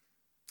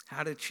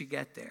 How did she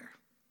get there?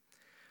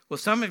 Well,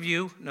 some of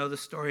you know the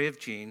story of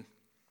Jean.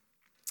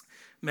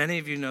 Many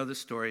of you know the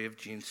story of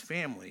Jean's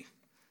family,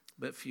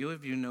 but few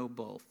of you know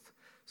both.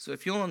 So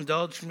if you'll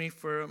indulge me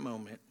for a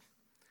moment,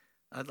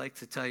 I'd like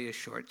to tell you a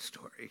short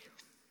story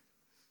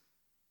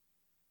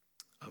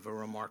of a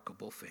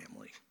remarkable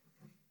family.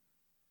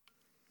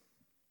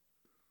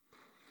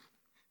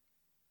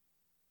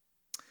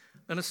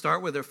 I'm going to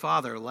start with her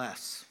father,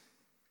 Les.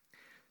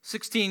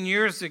 16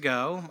 years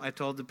ago, I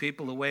told the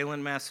people of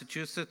Wayland,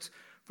 Massachusetts,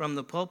 from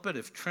the pulpit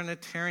of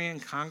Trinitarian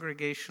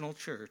Congregational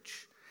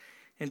Church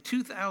in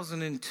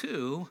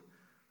 2002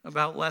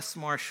 about Les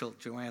Marshall,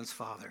 Joanne's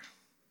father.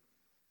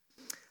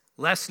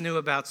 Les knew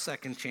about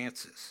second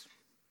chances.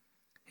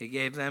 He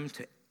gave them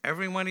to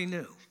everyone he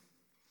knew.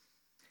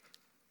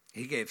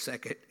 He gave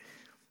second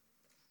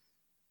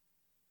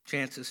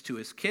chances to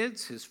his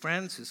kids, his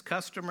friends, his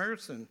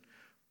customers, and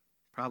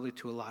probably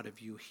to a lot of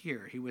you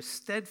here. He was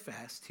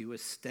steadfast, he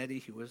was steady,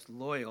 he was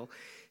loyal.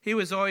 He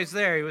was always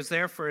there. He was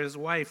there for his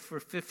wife for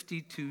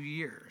 52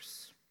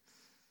 years.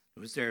 He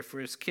was there for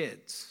his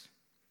kids,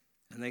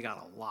 and they got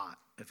a lot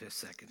of his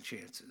second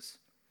chances.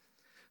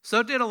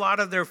 So did a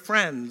lot of their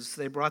friends.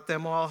 They brought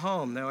them all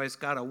home. They always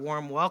got a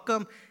warm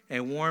welcome,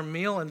 a warm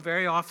meal, and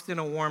very often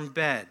a warm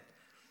bed.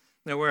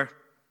 There were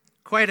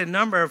quite a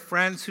number of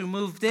friends who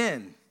moved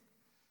in.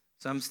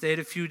 Some stayed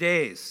a few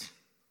days.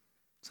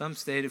 Some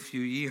stayed a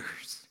few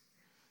years.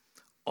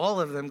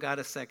 All of them got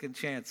a second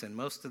chance, and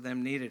most of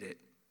them needed it.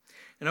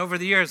 And over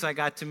the years, I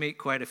got to meet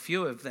quite a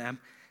few of them,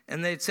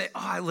 and they'd say,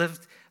 I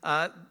lived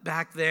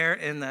back there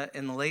in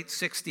the late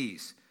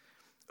 60s,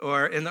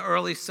 or in the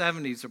early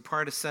 70s, or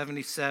part of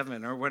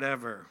 77, or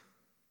whatever.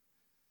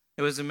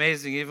 It was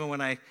amazing. Even when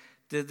I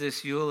did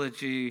this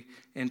eulogy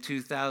in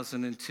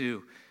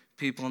 2002,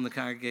 people in the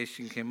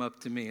congregation came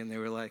up to me, and they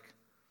were like,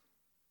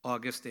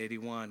 August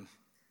 81.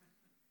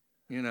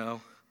 You know,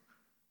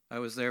 I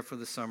was there for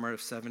the summer of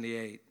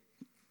 78.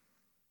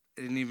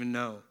 I didn't even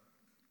know.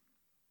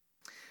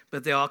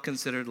 But they all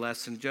considered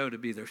Les and Joe to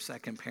be their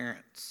second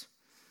parents.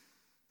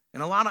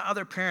 And a lot of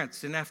other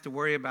parents didn't have to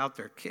worry about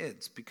their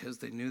kids because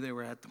they knew they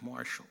were at the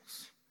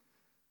Marshalls.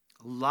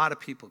 A lot of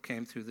people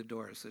came through the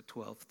doors at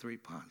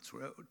 12-3 Ponce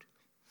Road.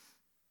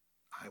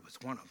 I was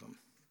one of them.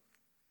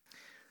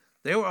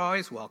 They were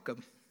always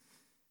welcome,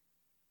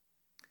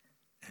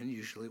 and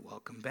usually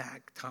welcome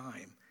back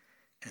time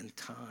and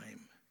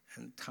time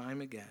and time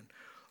again.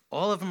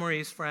 All of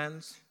Marie's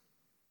friends,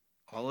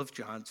 all of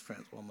John's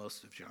friends, well,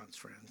 most of John's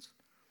friends,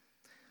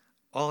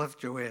 all of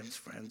Joanne's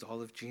friends,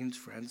 all of Jean's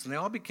friends, and they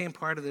all became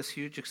part of this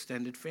huge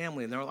extended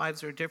family, and their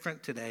lives are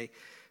different today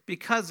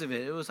because of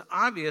it. It was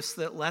obvious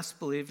that Les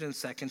believed in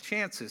second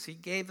chances. He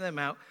gave them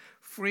out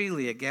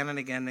freely again and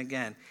again and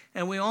again.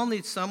 And we all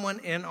need someone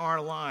in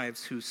our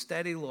lives who's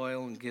steady,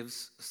 loyal, and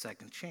gives a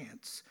second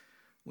chance.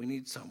 We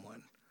need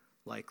someone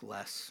like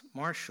Les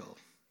Marshall.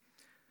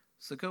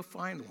 So go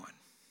find one.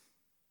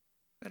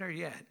 Better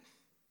yet,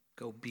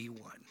 go be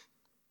one.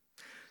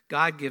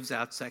 God gives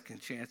out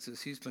second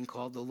chances. He's been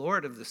called the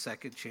Lord of the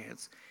second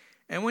chance.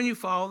 And when you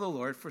follow the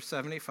Lord for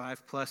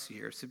 75 plus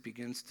years, it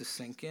begins to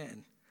sink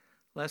in.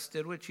 Les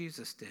did what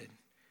Jesus did.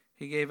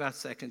 He gave out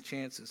second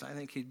chances. I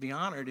think he'd be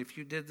honored if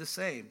you did the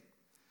same.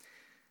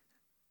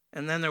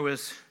 And then there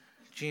was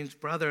Jean's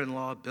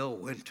brother-in-law, Bill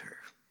Winter.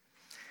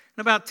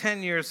 And about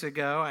 10 years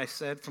ago, I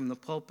said from the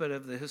pulpit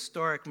of the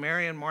historic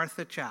Mary and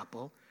Martha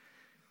Chapel,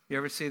 you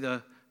ever see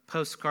the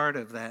postcard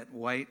of that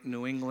white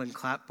New England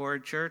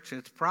clapboard church?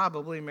 It's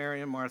probably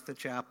Mary and Martha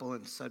Chapel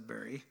in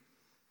Sudbury.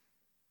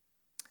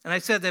 And I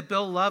said that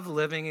Bill loved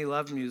living, he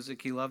loved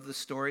music, he loved the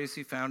stories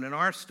he found in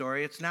our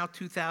story. It's now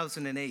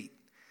 2008,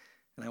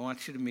 and I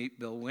want you to meet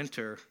Bill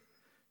Winter,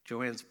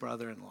 Joanne's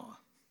brother-in-law.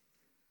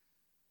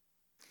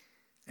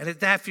 And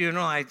at that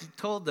funeral, I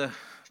told the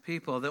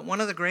people that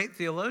one of the great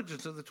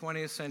theologians of the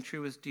 20th century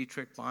was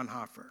Dietrich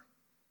Bonhoeffer.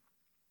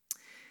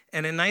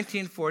 And in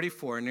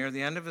 1944, near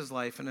the end of his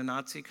life in a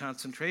Nazi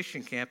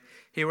concentration camp,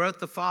 he wrote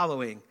the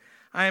following: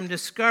 I am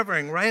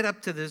discovering right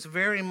up to this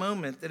very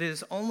moment that it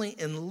is only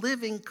in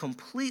living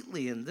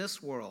completely in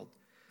this world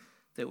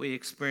that we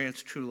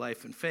experience true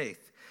life and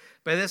faith.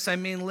 By this I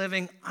mean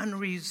living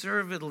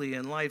unreservedly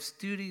in life's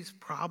duties,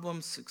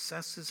 problems,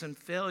 successes, and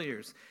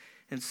failures.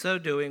 In so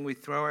doing, we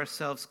throw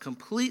ourselves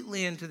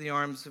completely into the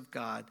arms of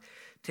God,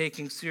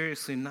 taking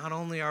seriously not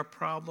only our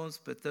problems,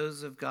 but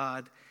those of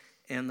God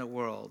and the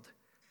world.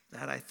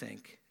 That, I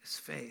think, is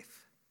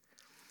faith.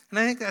 And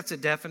I think that's a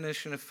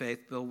definition of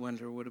faith Bill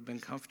Winter would have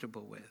been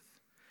comfortable with.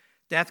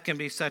 Death can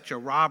be such a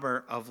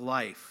robber of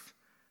life,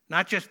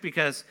 not just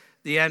because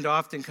the end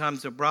often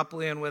comes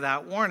abruptly and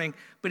without warning,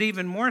 but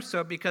even more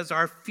so because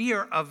our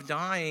fear of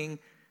dying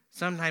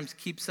sometimes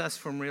keeps us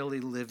from really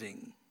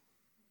living.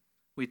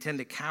 We tend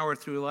to cower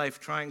through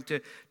life trying to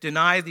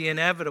deny the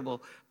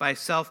inevitable by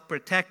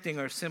self-protecting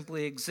or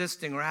simply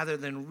existing rather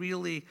than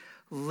really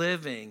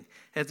living.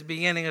 At the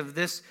beginning of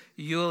this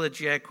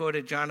eulogy, I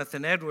quoted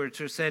Jonathan Edwards,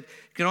 who said,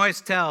 you can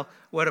always tell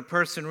what a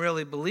person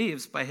really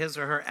believes by his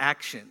or her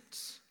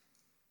actions.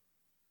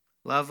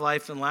 Love,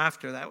 life, and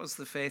laughter, that was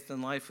the faith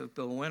and life of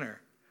Bill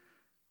Winter.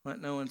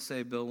 Let no one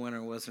say Bill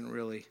Winter wasn't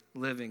really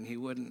living. He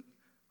wouldn't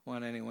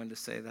want anyone to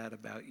say that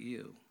about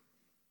you.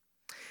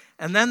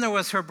 And then there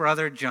was her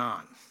brother,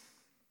 John.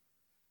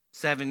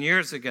 7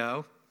 years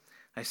ago,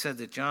 I said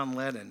that John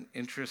led an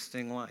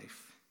interesting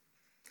life.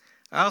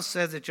 I also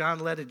said that John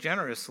led a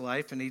generous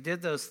life, and he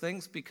did those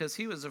things because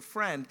he was a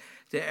friend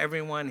to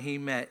everyone he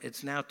met.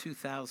 It's now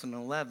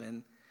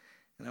 2011,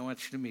 and I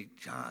want you to meet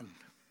John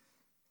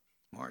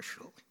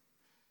Marshall,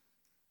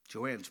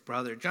 Joanne's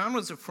brother. John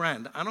was a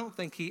friend. I don't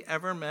think he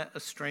ever met a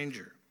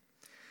stranger.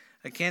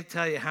 I can't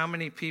tell you how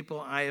many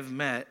people I have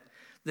met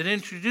that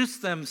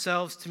introduced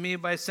themselves to me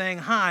by saying,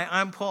 "Hi,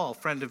 I'm Paul,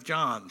 friend of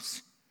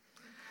John's."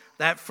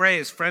 That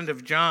phrase, friend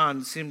of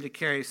John, seemed to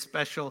carry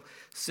special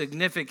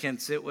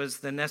significance. It was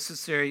the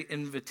necessary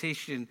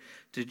invitation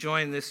to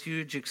join this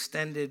huge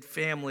extended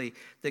family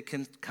that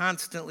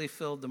constantly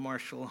filled the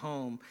Marshall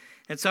home.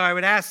 And so I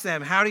would ask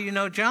them, "How do you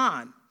know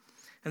John?"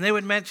 And they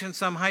would mention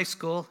some high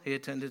school, he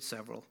attended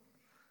several,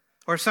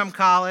 or some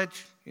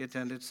college, he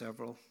attended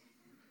several,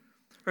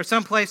 or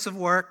some place of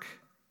work,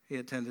 he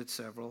attended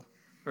several,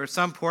 or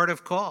some port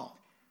of call,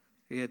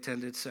 he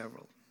attended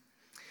several.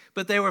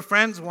 But they were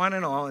friends, one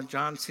and all, and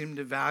John seemed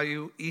to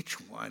value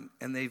each one,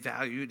 and they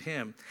valued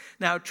him.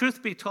 Now,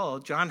 truth be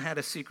told, John had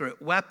a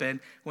secret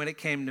weapon when it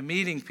came to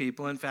meeting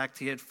people. In fact,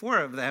 he had 4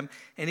 of them,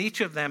 and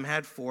each of them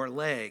had 4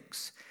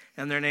 legs.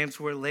 And their names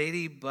were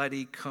Lady,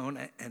 Buddy,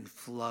 Kona, and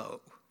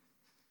Flo.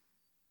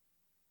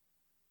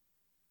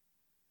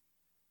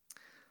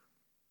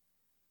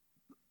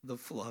 The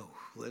Flo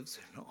lives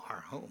in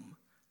our home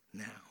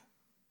now.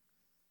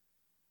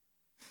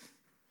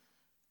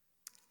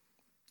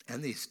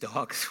 And these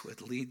dogs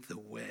would lead the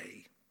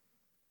way.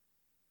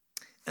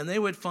 And they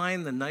would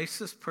find the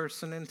nicest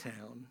person in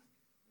town,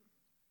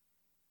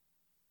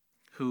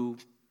 who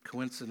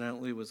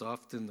coincidentally was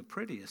often the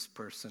prettiest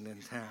person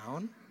in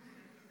town.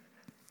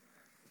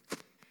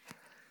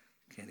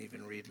 Can't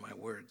even read my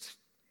words.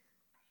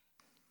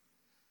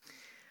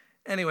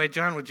 Anyway,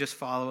 John would just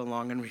follow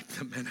along and reap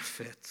the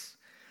benefits.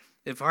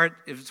 If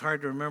it's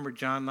hard to remember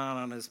John not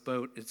on his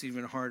boat, it's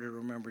even harder to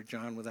remember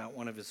John without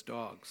one of his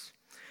dogs.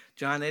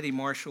 John Eddie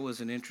Marshall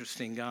was an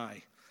interesting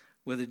guy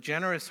with a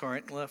generous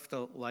heart and left a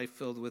life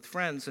filled with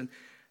friends. And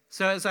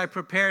so as I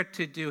prepared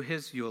to do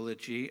his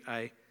eulogy,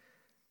 I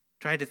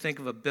tried to think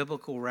of a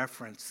biblical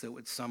reference that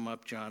would sum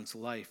up John's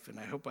life. And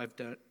I hope I've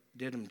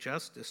did him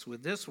justice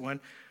with this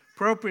one.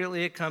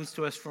 Appropriately, it comes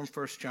to us from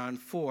 1 John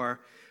 4.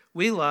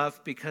 We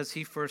love because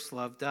he first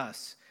loved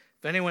us.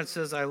 If anyone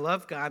says, "I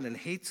love God," and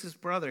hates his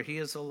brother, he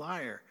is a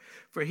liar.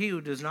 For he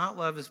who does not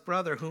love his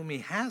brother whom he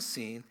has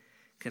seen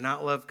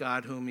cannot love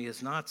God whom he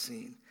has not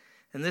seen.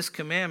 And this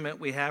commandment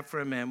we have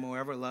from him,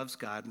 whoever loves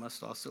God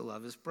must also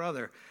love his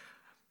brother.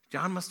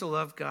 John must have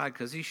loved God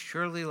because he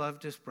surely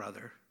loved his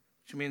brother,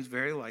 which means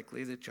very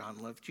likely that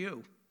John loved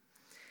you.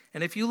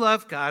 And if you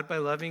love God by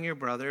loving your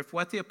brother, if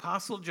what the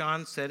Apostle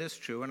John said is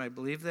true, and I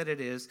believe that it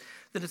is,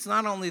 that it's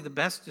not only the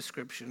best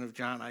description of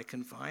John I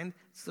can find,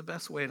 it's the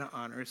best way to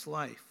honor his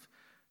life.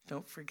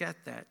 Don't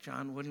forget that.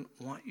 John wouldn't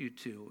want you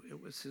to.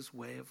 It was his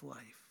way of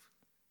life.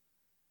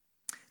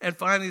 And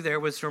finally, there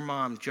was her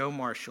mom, Jo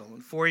Marshall.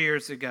 And 4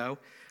 years ago,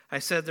 I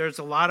said there's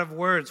a lot of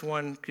words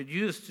one could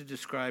use to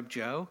describe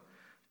Jo,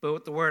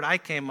 but the word I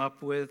came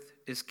up with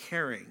is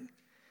caring.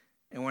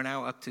 And we're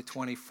now up to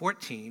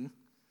 2014,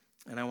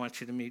 and I want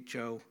you to meet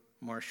Jo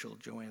Marshall,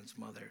 Joanne's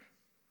mother.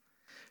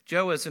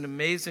 Jo was an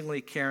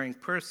amazingly caring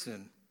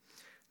person.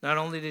 Not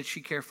only did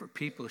she care for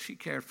people, she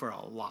cared for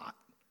a lot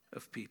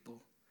of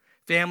people.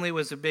 Family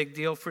was a big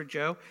deal for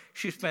Jo.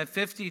 She spent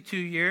 52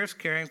 years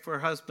caring for her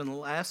husband,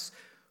 Les,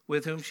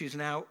 with whom she's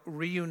now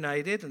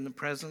reunited in the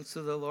presence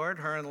of the Lord.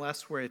 Her and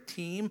Les were a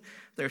team.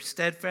 They're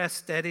steadfast,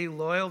 steady,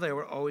 loyal. They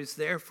were always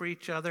there for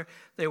each other.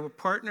 They were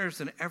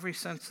partners in every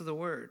sense of the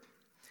word.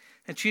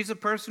 And she's a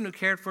person who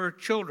cared for her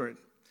children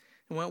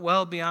and went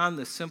well beyond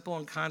the simple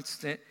and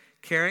constant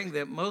caring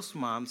that most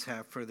moms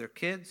have for their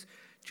kids.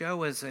 Jo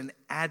was an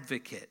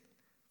advocate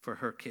for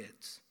her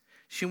kids.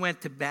 She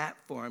went to bat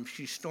for them.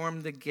 She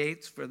stormed the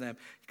gates for them.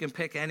 You can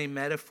pick any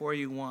metaphor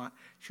you want.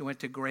 She went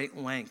to great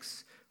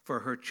lengths for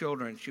her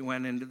children. She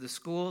went into the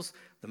schools,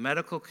 the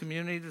medical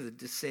community, the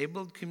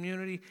disabled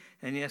community,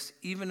 and yes,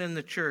 even in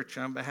the church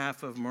on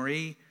behalf of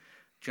Marie,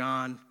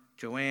 John,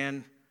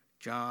 Joanne,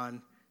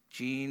 John,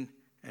 Jean,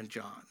 and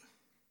John.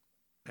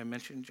 I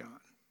mentioned John.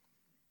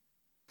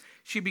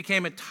 She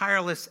became a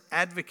tireless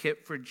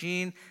advocate for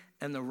Jean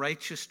and the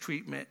righteous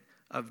treatment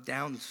of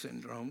Down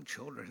syndrome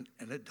children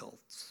and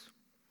adults.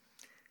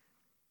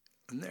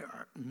 And there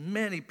are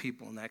many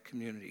people in that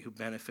community who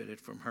benefited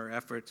from her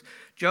efforts.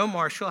 Jo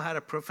Marshall had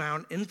a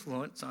profound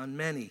influence on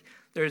many.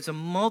 There's a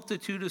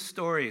multitude of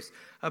stories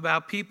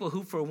about people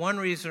who, for one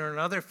reason or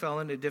another, fell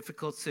into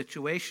difficult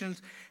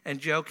situations, and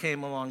Jo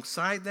came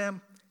alongside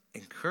them,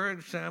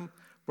 encouraged them,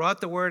 brought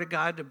the word of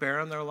God to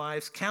bear on their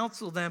lives,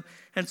 counseled them,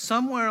 and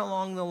somewhere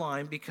along the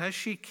line, because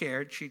she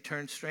cared, she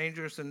turned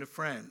strangers into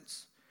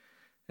friends.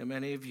 And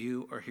many of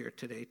you are here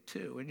today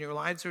too, and your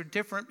lives are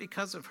different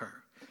because of her,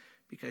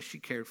 because she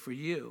cared for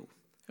you.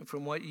 And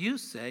from what you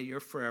say, you're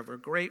forever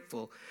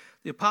grateful.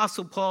 The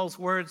Apostle Paul's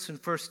words in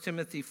 1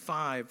 Timothy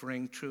 5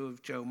 ring true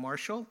of Jo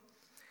Marshall.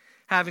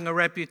 having a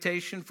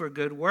reputation for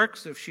good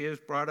works, if she has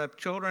brought up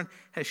children,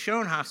 has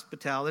shown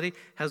hospitality,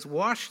 has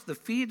washed the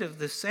feet of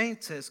the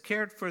saints, has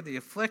cared for the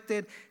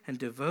afflicted, and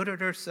devoted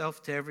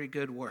herself to every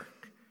good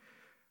work.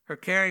 Her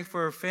caring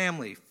for her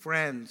family,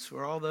 friends,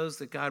 for all those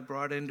that God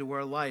brought into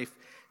her life,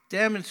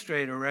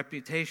 demonstrate her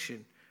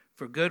reputation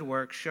for good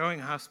works, showing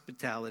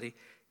hospitality,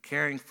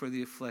 caring for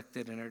the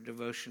afflicted, and her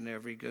devotion to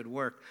every good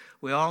work.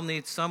 We all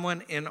need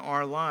someone in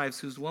our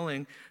lives who's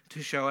willing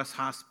to show us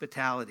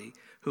hospitality,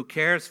 who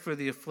cares for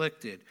the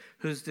afflicted,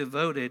 who's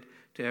devoted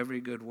to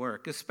every good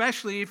work,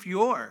 especially if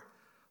you're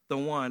the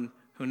one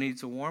who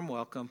needs a warm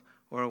welcome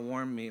or a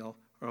warm meal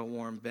or a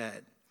warm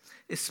bed,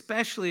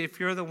 especially if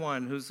you're the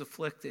one who's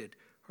afflicted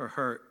or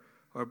hurt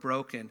or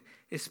broken,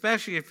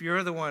 especially if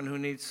you're the one who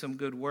needs some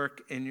good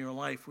work in your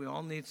life. We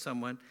all need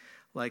someone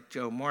like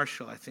Joe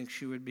Marshall. I think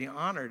she would be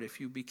honored if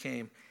you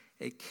became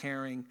a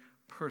caring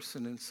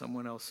person in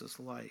someone else's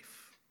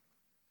life.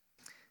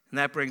 And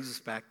that brings us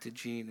back to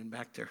Jean and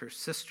back to her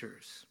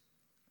sisters.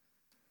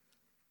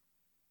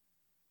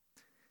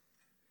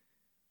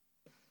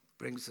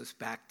 Brings us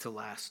back to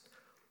last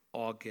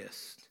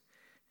August.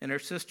 And her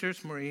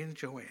sisters, Marie and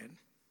Joanne,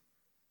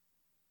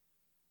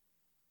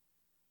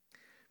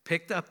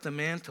 picked up the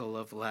mantle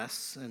of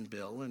Les and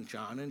Bill and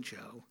John and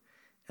Joe,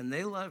 and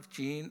they loved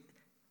Jean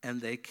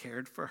and they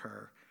cared for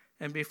her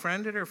and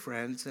befriended her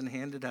friends and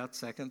handed out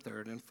second,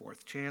 third, and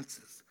fourth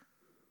chances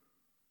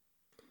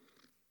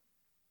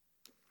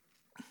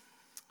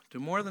to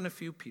more than a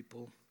few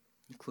people,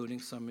 including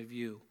some of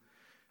you,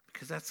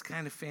 because that's the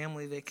kind of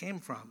family they came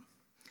from.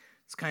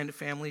 It's the kind of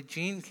family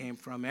Jean came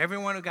from.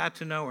 Everyone who got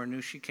to know her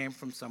knew she came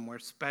from somewhere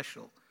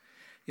special.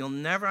 You'll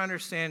never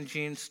understand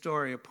Jean's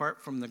story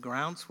apart from the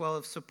groundswell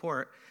of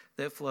support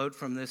that flowed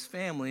from this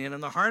family. And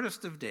in the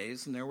hardest of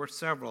days, and there were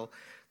several,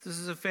 this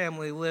is a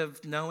family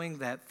lived knowing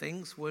that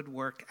things would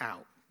work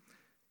out.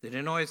 They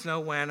didn't always know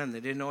when and they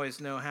didn't always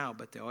know how,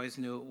 but they always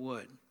knew it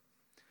would.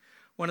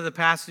 One of the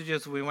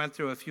passages we went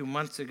through a few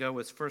months ago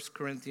was 1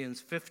 Corinthians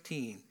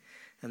 15,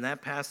 and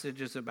that passage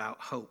is about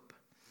hope.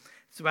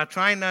 It's about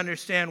trying to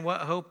understand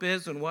what hope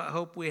is and what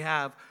hope we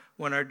have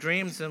when our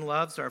dreams and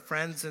loves, our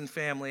friends and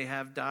family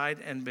have died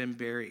and been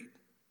buried.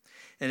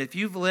 And if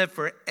you've lived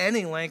for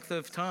any length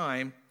of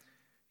time,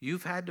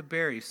 you've had to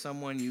bury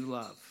someone you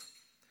love.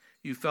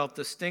 You felt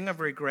the sting of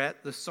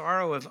regret, the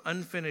sorrow of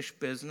unfinished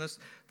business,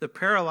 the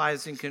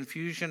paralyzing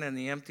confusion, and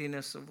the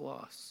emptiness of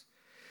loss.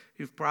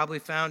 You've probably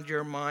found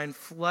your mind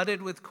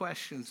flooded with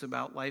questions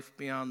about life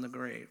beyond the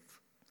grave.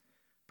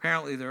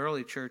 Apparently, the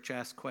early church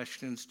asked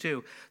questions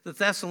too. The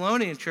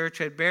Thessalonian church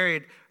had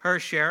buried her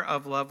share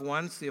of loved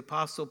ones. The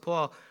Apostle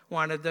Paul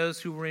wanted those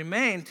who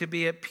remained to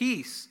be at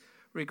peace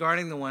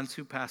regarding the ones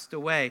who passed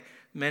away.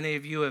 Many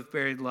of you have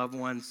buried loved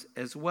ones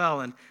as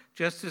well, and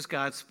just as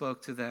God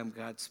spoke to them,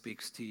 God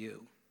speaks to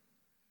you.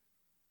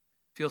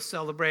 If you'll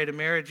celebrate a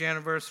marriage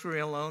anniversary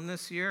alone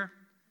this year,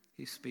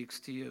 he speaks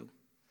to you.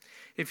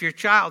 If your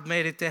child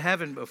made it to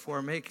heaven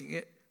before making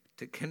it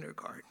to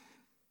kindergarten,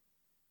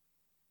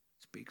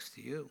 speaks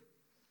to you.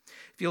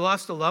 If you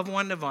lost a loved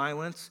one to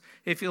violence,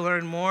 if you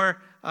learned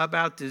more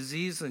about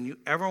disease than you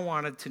ever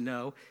wanted to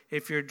know,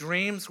 if your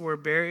dreams were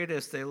buried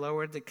as they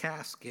lowered the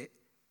casket,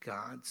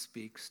 God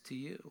speaks to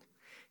you.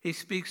 He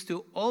speaks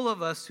to all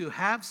of us who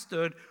have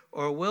stood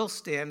or will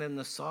stand in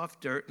the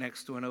soft dirt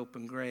next to an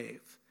open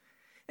grave.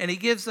 And he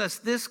gives us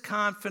this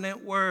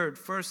confident word,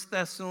 1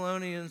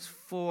 Thessalonians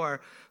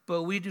 4,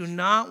 but we do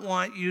not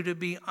want you to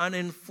be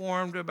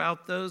uninformed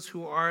about those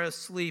who are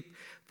asleep,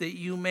 that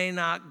you may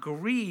not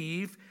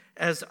grieve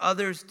as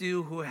others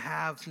do who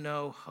have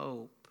no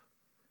hope.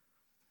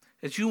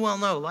 As you well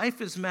know,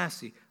 life is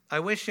messy. I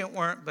wish it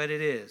weren't, but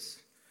it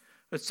is.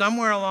 But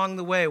somewhere along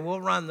the way,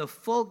 we'll run the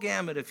full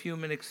gamut of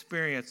human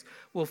experience.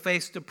 We'll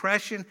face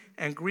depression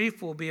and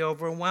grief. We'll be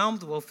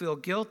overwhelmed. We'll feel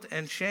guilt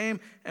and shame,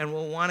 and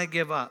we'll want to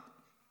give up.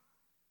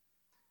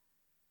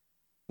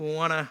 We'll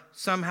want to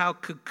somehow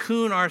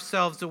cocoon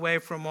ourselves away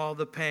from all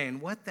the pain.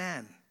 What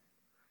then?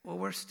 Well,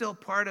 we're still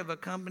part of a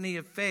company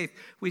of faith.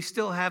 We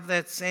still have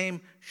that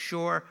same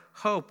sure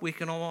hope. We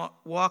can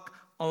walk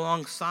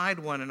alongside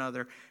one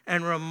another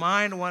and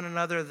remind one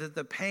another that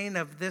the pain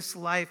of this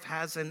life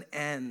has an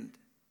end.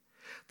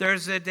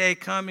 There's a day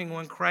coming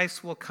when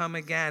Christ will come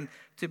again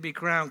to be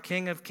crowned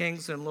King of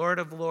Kings and Lord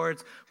of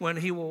Lords, when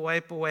he will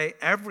wipe away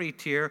every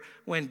tear,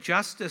 when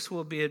justice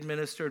will be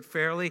administered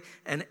fairly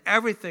and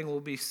everything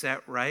will be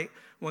set right,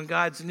 when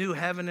God's new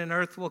heaven and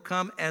earth will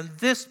come and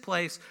this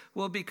place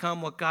will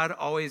become what God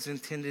always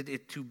intended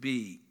it to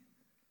be.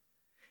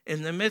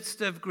 In the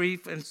midst of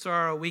grief and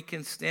sorrow, we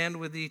can stand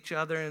with each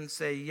other and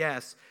say,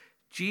 yes,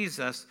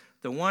 Jesus,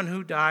 the one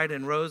who died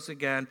and rose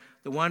again,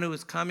 the one who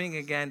is coming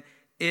again,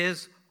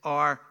 is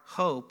our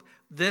hope.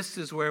 This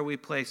is where we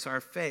place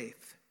our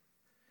faith.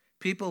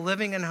 People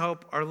living in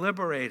hope are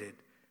liberated.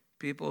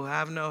 People who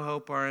have no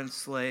hope are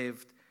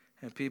enslaved.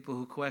 And people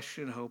who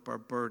question hope are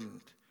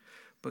burdened.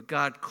 But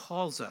God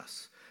calls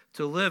us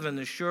to live in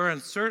the sure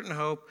and certain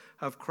hope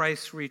of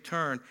Christ's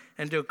return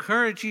and to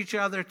encourage each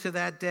other to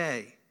that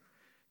day.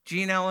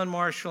 Jean Ellen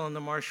Marshall and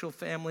the Marshall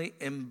family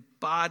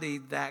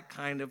embodied that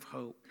kind of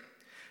hope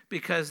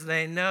because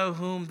they know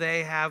whom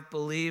they have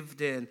believed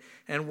in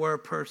and were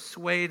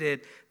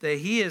persuaded that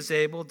he is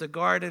able to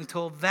guard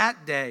until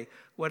that day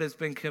what has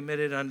been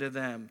committed unto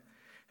them.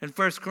 In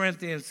 1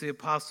 Corinthians, the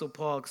Apostle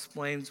Paul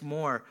explains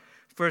more.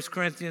 1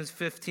 Corinthians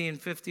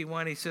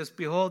 15:51, he says,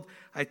 "Behold,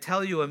 I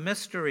tell you a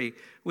mystery.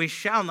 We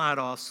shall not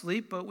all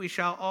sleep, but we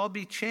shall all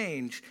be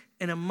changed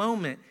in a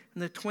moment, in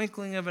the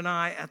twinkling of an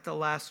eye at the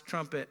last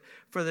trumpet.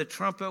 For the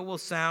trumpet will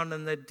sound,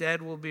 and the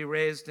dead will be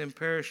raised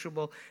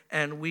imperishable,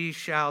 and we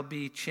shall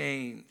be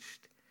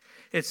changed."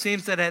 It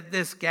seems that at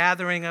this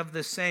gathering of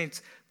the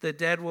saints, the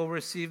dead will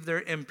receive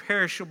their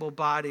imperishable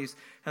bodies,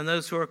 and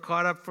those who are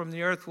caught up from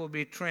the earth will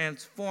be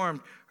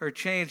transformed or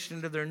changed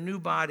into their new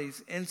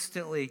bodies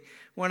instantly.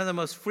 One of the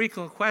most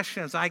frequent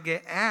questions I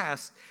get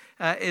asked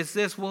is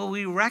this: will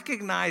we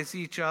recognize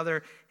each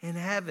other in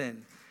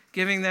heaven?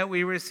 Given that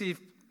we receive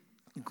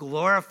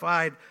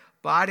glorified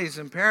bodies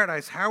in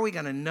paradise, how are we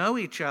going to know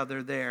each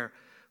other there?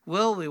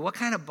 Will we? What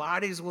kind of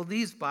bodies will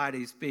these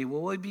bodies be?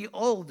 Will we be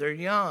old or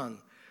young?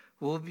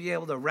 Will we be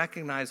able to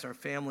recognize our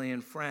family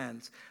and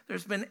friends?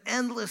 There's been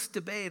endless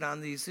debate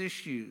on these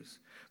issues.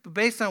 But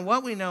based on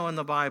what we know in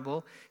the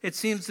Bible, it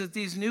seems that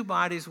these new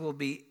bodies will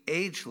be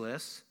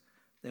ageless.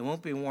 They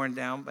won't be worn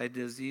down by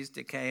disease,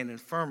 decay, and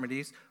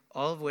infirmities,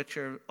 all of which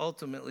are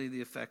ultimately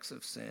the effects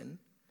of sin.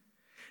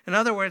 In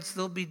other words,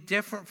 they'll be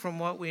different from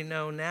what we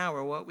know now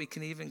or what we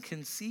can even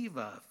conceive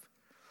of.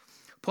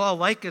 Paul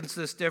likens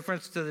this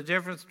difference to the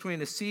difference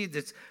between a seed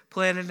that's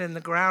planted in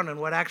the ground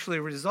and what actually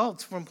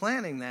results from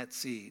planting that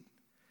seed.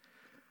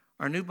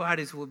 Our new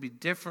bodies will be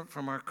different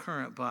from our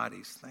current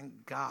bodies,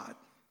 thank God.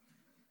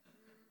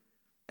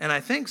 And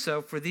I think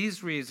so for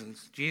these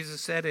reasons.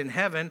 Jesus said in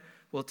heaven,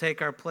 we'll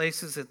take our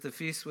places at the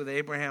feast with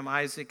Abraham,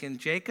 Isaac, and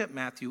Jacob,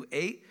 Matthew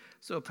 8.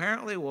 So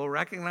apparently we'll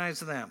recognize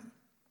them.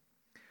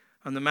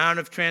 On the Mount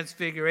of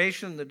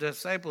Transfiguration, the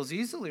disciples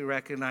easily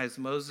recognized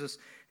Moses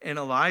and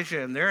Elijah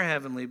in their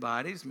heavenly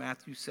bodies,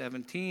 Matthew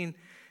 17.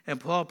 And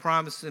Paul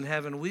promised in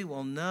heaven, we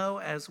will know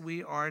as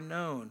we are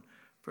known,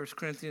 1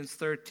 Corinthians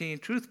 13.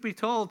 Truth be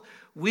told,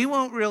 we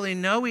won't really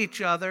know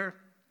each other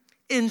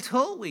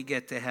until we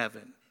get to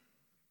heaven.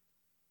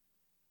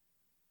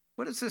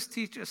 What does this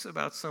teach us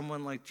about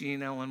someone like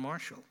Jean Ellen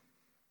Marshall?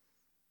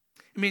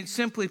 I mean,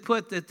 simply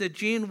put, that the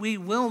Jean we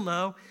will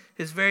know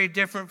is very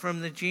different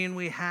from the Jean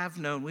we have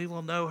known. We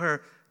will know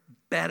her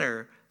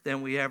better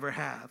than we ever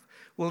have.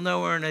 We'll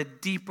know her in a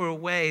deeper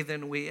way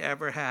than we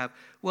ever have.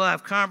 We'll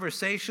have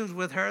conversations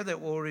with her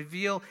that will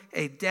reveal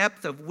a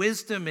depth of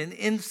wisdom and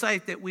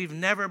insight that we've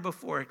never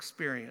before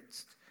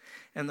experienced.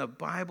 And the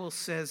Bible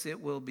says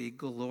it will be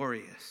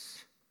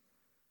glorious.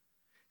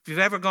 If you've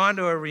ever gone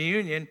to a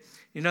reunion,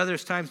 you know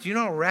there's times you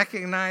don't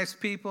recognize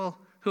people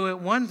who at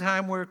one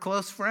time were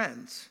close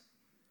friends.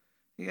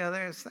 You go,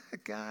 there's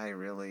that guy,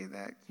 really,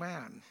 that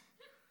man.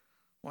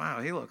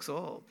 Wow, he looks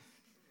old.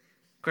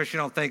 Of course, you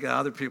don't think that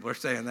other people are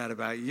saying that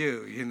about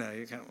you. You know,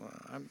 you kind of,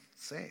 well, I'm the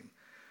same.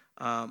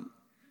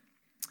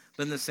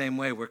 But in the same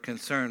way, we're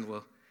concerned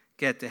we'll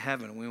get to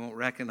heaven. We won't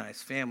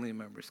recognize family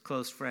members,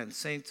 close friends,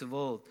 saints of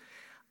old.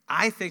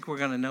 I think we're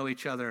going to know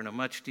each other in a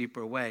much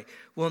deeper way.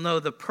 We'll know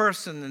the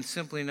person than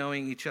simply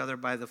knowing each other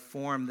by the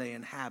form they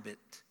inhabit.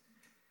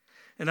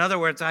 In other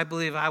words, I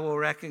believe I will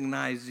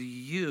recognize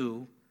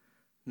you,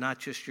 not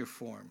just your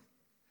form.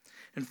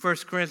 In 1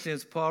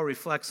 Corinthians, Paul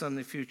reflects on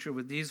the future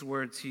with these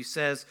words. He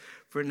says,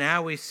 "For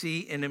now we see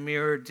in a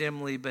mirror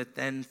dimly, but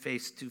then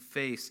face to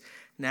face.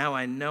 Now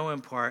I know in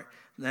part,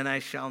 then I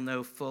shall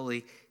know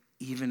fully,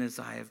 even as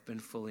I have been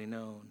fully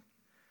known."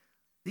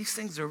 These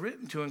things are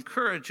written to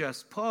encourage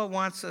us. Paul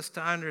wants us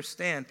to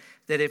understand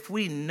that if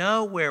we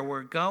know where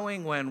we're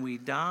going when we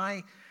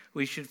die,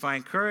 we should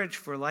find courage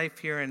for life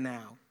here and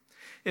now.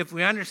 If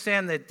we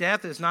understand that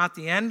death is not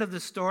the end of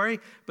the story,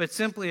 but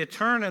simply a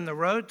turn in the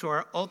road to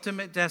our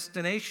ultimate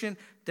destination,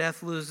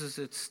 death loses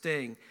its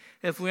sting.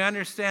 If we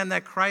understand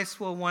that Christ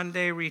will one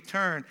day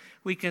return,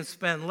 we can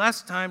spend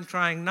less time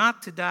trying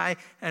not to die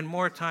and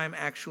more time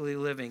actually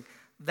living.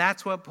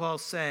 That's what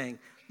Paul's saying.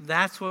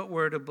 That's what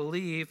we're to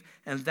believe,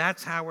 and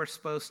that's how we're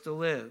supposed to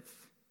live.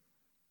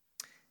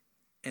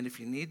 And if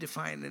you need to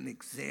find an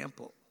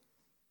example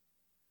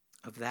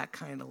of that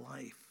kind of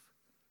life,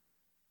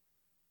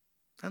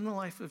 then the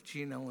life of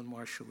Jean Ellen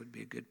Marshall would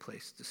be a good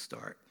place to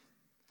start.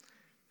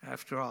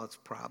 After all, it's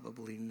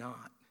probably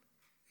not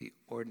the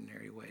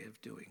ordinary way of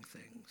doing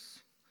things.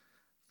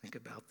 Think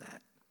about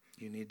that.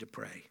 You need to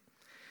pray.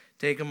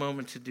 Take a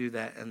moment to do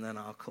that, and then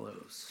I'll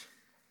close.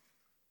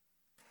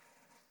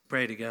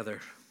 Pray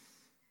together.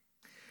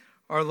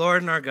 Our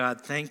Lord and our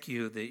God, thank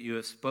you that you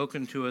have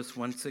spoken to us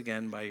once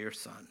again by your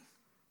Son.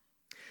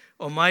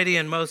 Almighty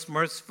and most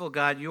merciful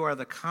God, you are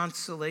the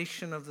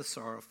consolation of the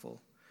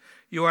sorrowful.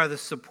 You are the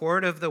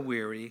support of the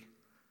weary.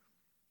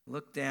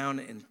 Look down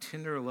in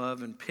tender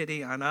love and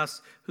pity on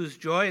us whose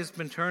joy has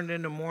been turned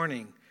into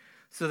mourning,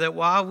 so that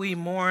while we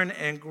mourn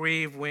and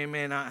grieve, we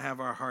may not have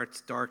our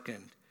hearts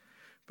darkened,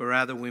 but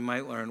rather we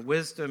might learn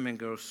wisdom and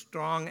grow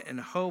strong in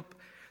hope,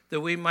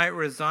 that we might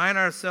resign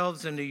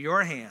ourselves into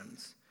your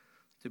hands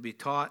to be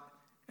taught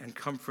and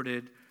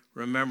comforted,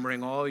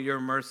 remembering all your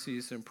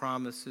mercies and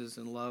promises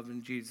and love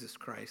in Jesus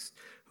Christ,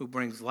 who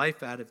brings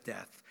life out of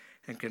death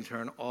and can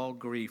turn all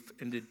grief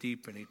into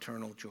deep and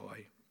eternal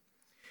joy.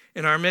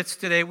 In our midst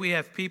today, we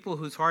have people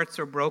whose hearts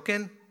are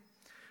broken.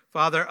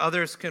 Father,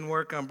 others can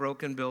work on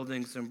broken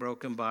buildings and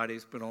broken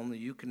bodies, but only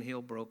you can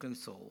heal broken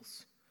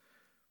souls.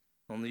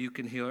 Only you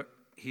can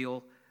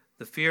heal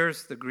the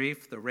fears, the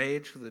grief, the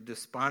rage, the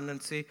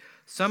despondency.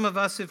 Some of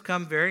us have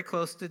come very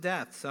close to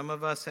death. Some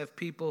of us have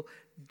people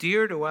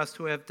dear to us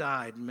who have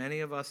died. Many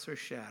of us are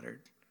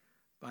shattered.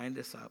 Bind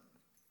us up.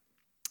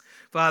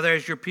 Father,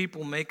 as your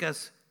people, make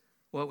us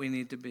what we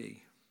need to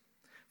be.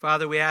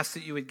 Father, we ask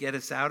that you would get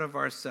us out of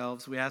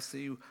ourselves. We ask that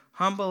you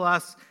humble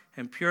us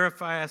and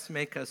purify us,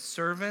 make us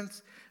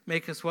servants,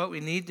 make us what we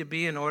need to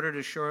be in order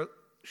to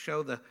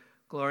show the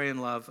glory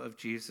and love of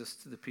Jesus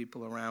to the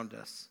people around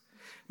us.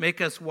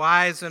 Make us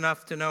wise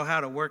enough to know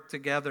how to work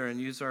together and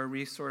use our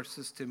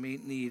resources to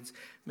meet needs.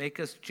 Make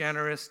us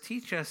generous.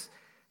 Teach us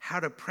how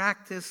to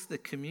practice the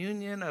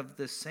communion of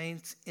the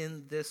saints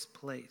in this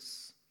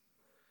place.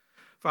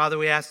 Father,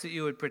 we ask that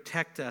you would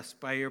protect us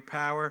by your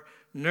power,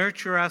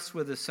 nurture us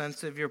with a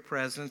sense of your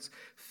presence,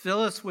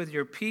 fill us with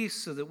your peace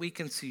so that we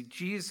can see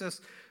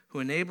Jesus, who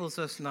enables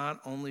us not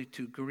only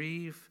to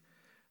grieve,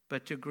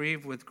 but to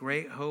grieve with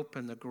great hope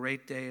in the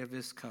great day of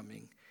his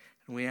coming.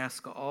 And we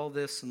ask all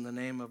this in the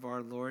name of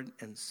our Lord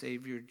and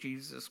Savior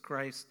Jesus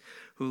Christ,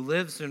 who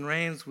lives and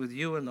reigns with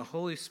you in the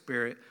Holy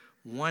Spirit,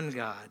 one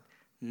God,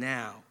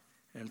 now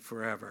and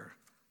forever.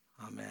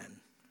 Amen.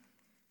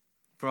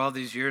 For all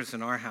these years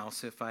in our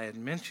house, if I had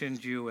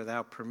mentioned you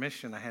without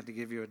permission, I had to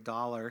give you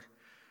 $1.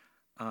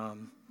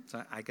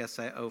 So I guess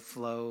I owe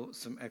Flo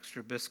some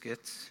extra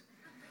biscuits.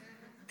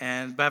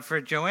 But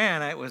for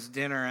Joanne, it was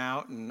dinner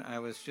out, and I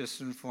was just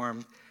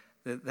informed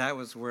that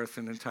was worth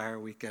an entire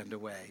weekend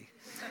away.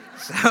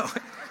 So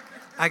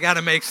I got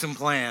to make some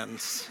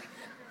plans.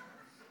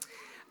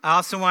 I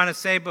also want to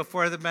say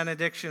before the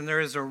benediction,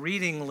 there is a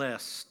reading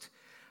list.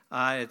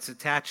 It's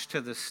attached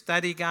to the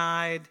study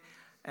guide,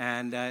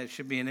 and it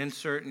should be an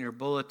insert in your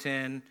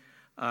bulletin,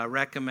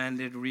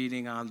 recommended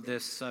reading on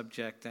this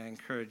subject. I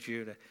encourage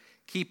you to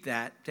keep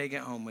that, take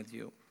it home with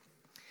you.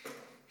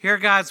 Hear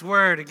God's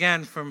word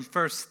again from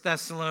 1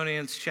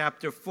 Thessalonians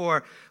chapter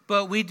 4.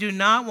 But we do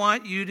not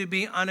want you to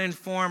be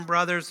uninformed,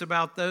 brothers,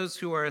 about those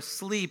who are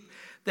asleep,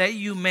 that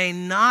you may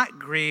not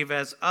grieve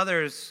as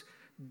others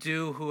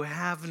do who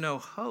have no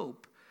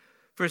hope.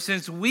 For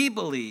since we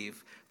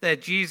believe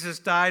that Jesus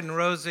died and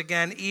rose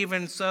again,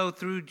 even so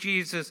through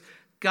Jesus,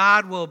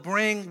 God will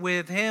bring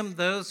with him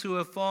those who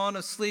have fallen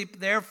asleep.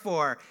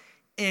 Therefore,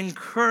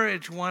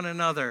 encourage one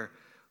another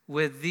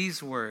with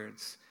these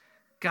words.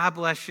 God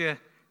bless you.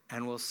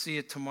 And we'll see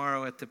you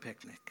tomorrow at the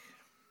picnic.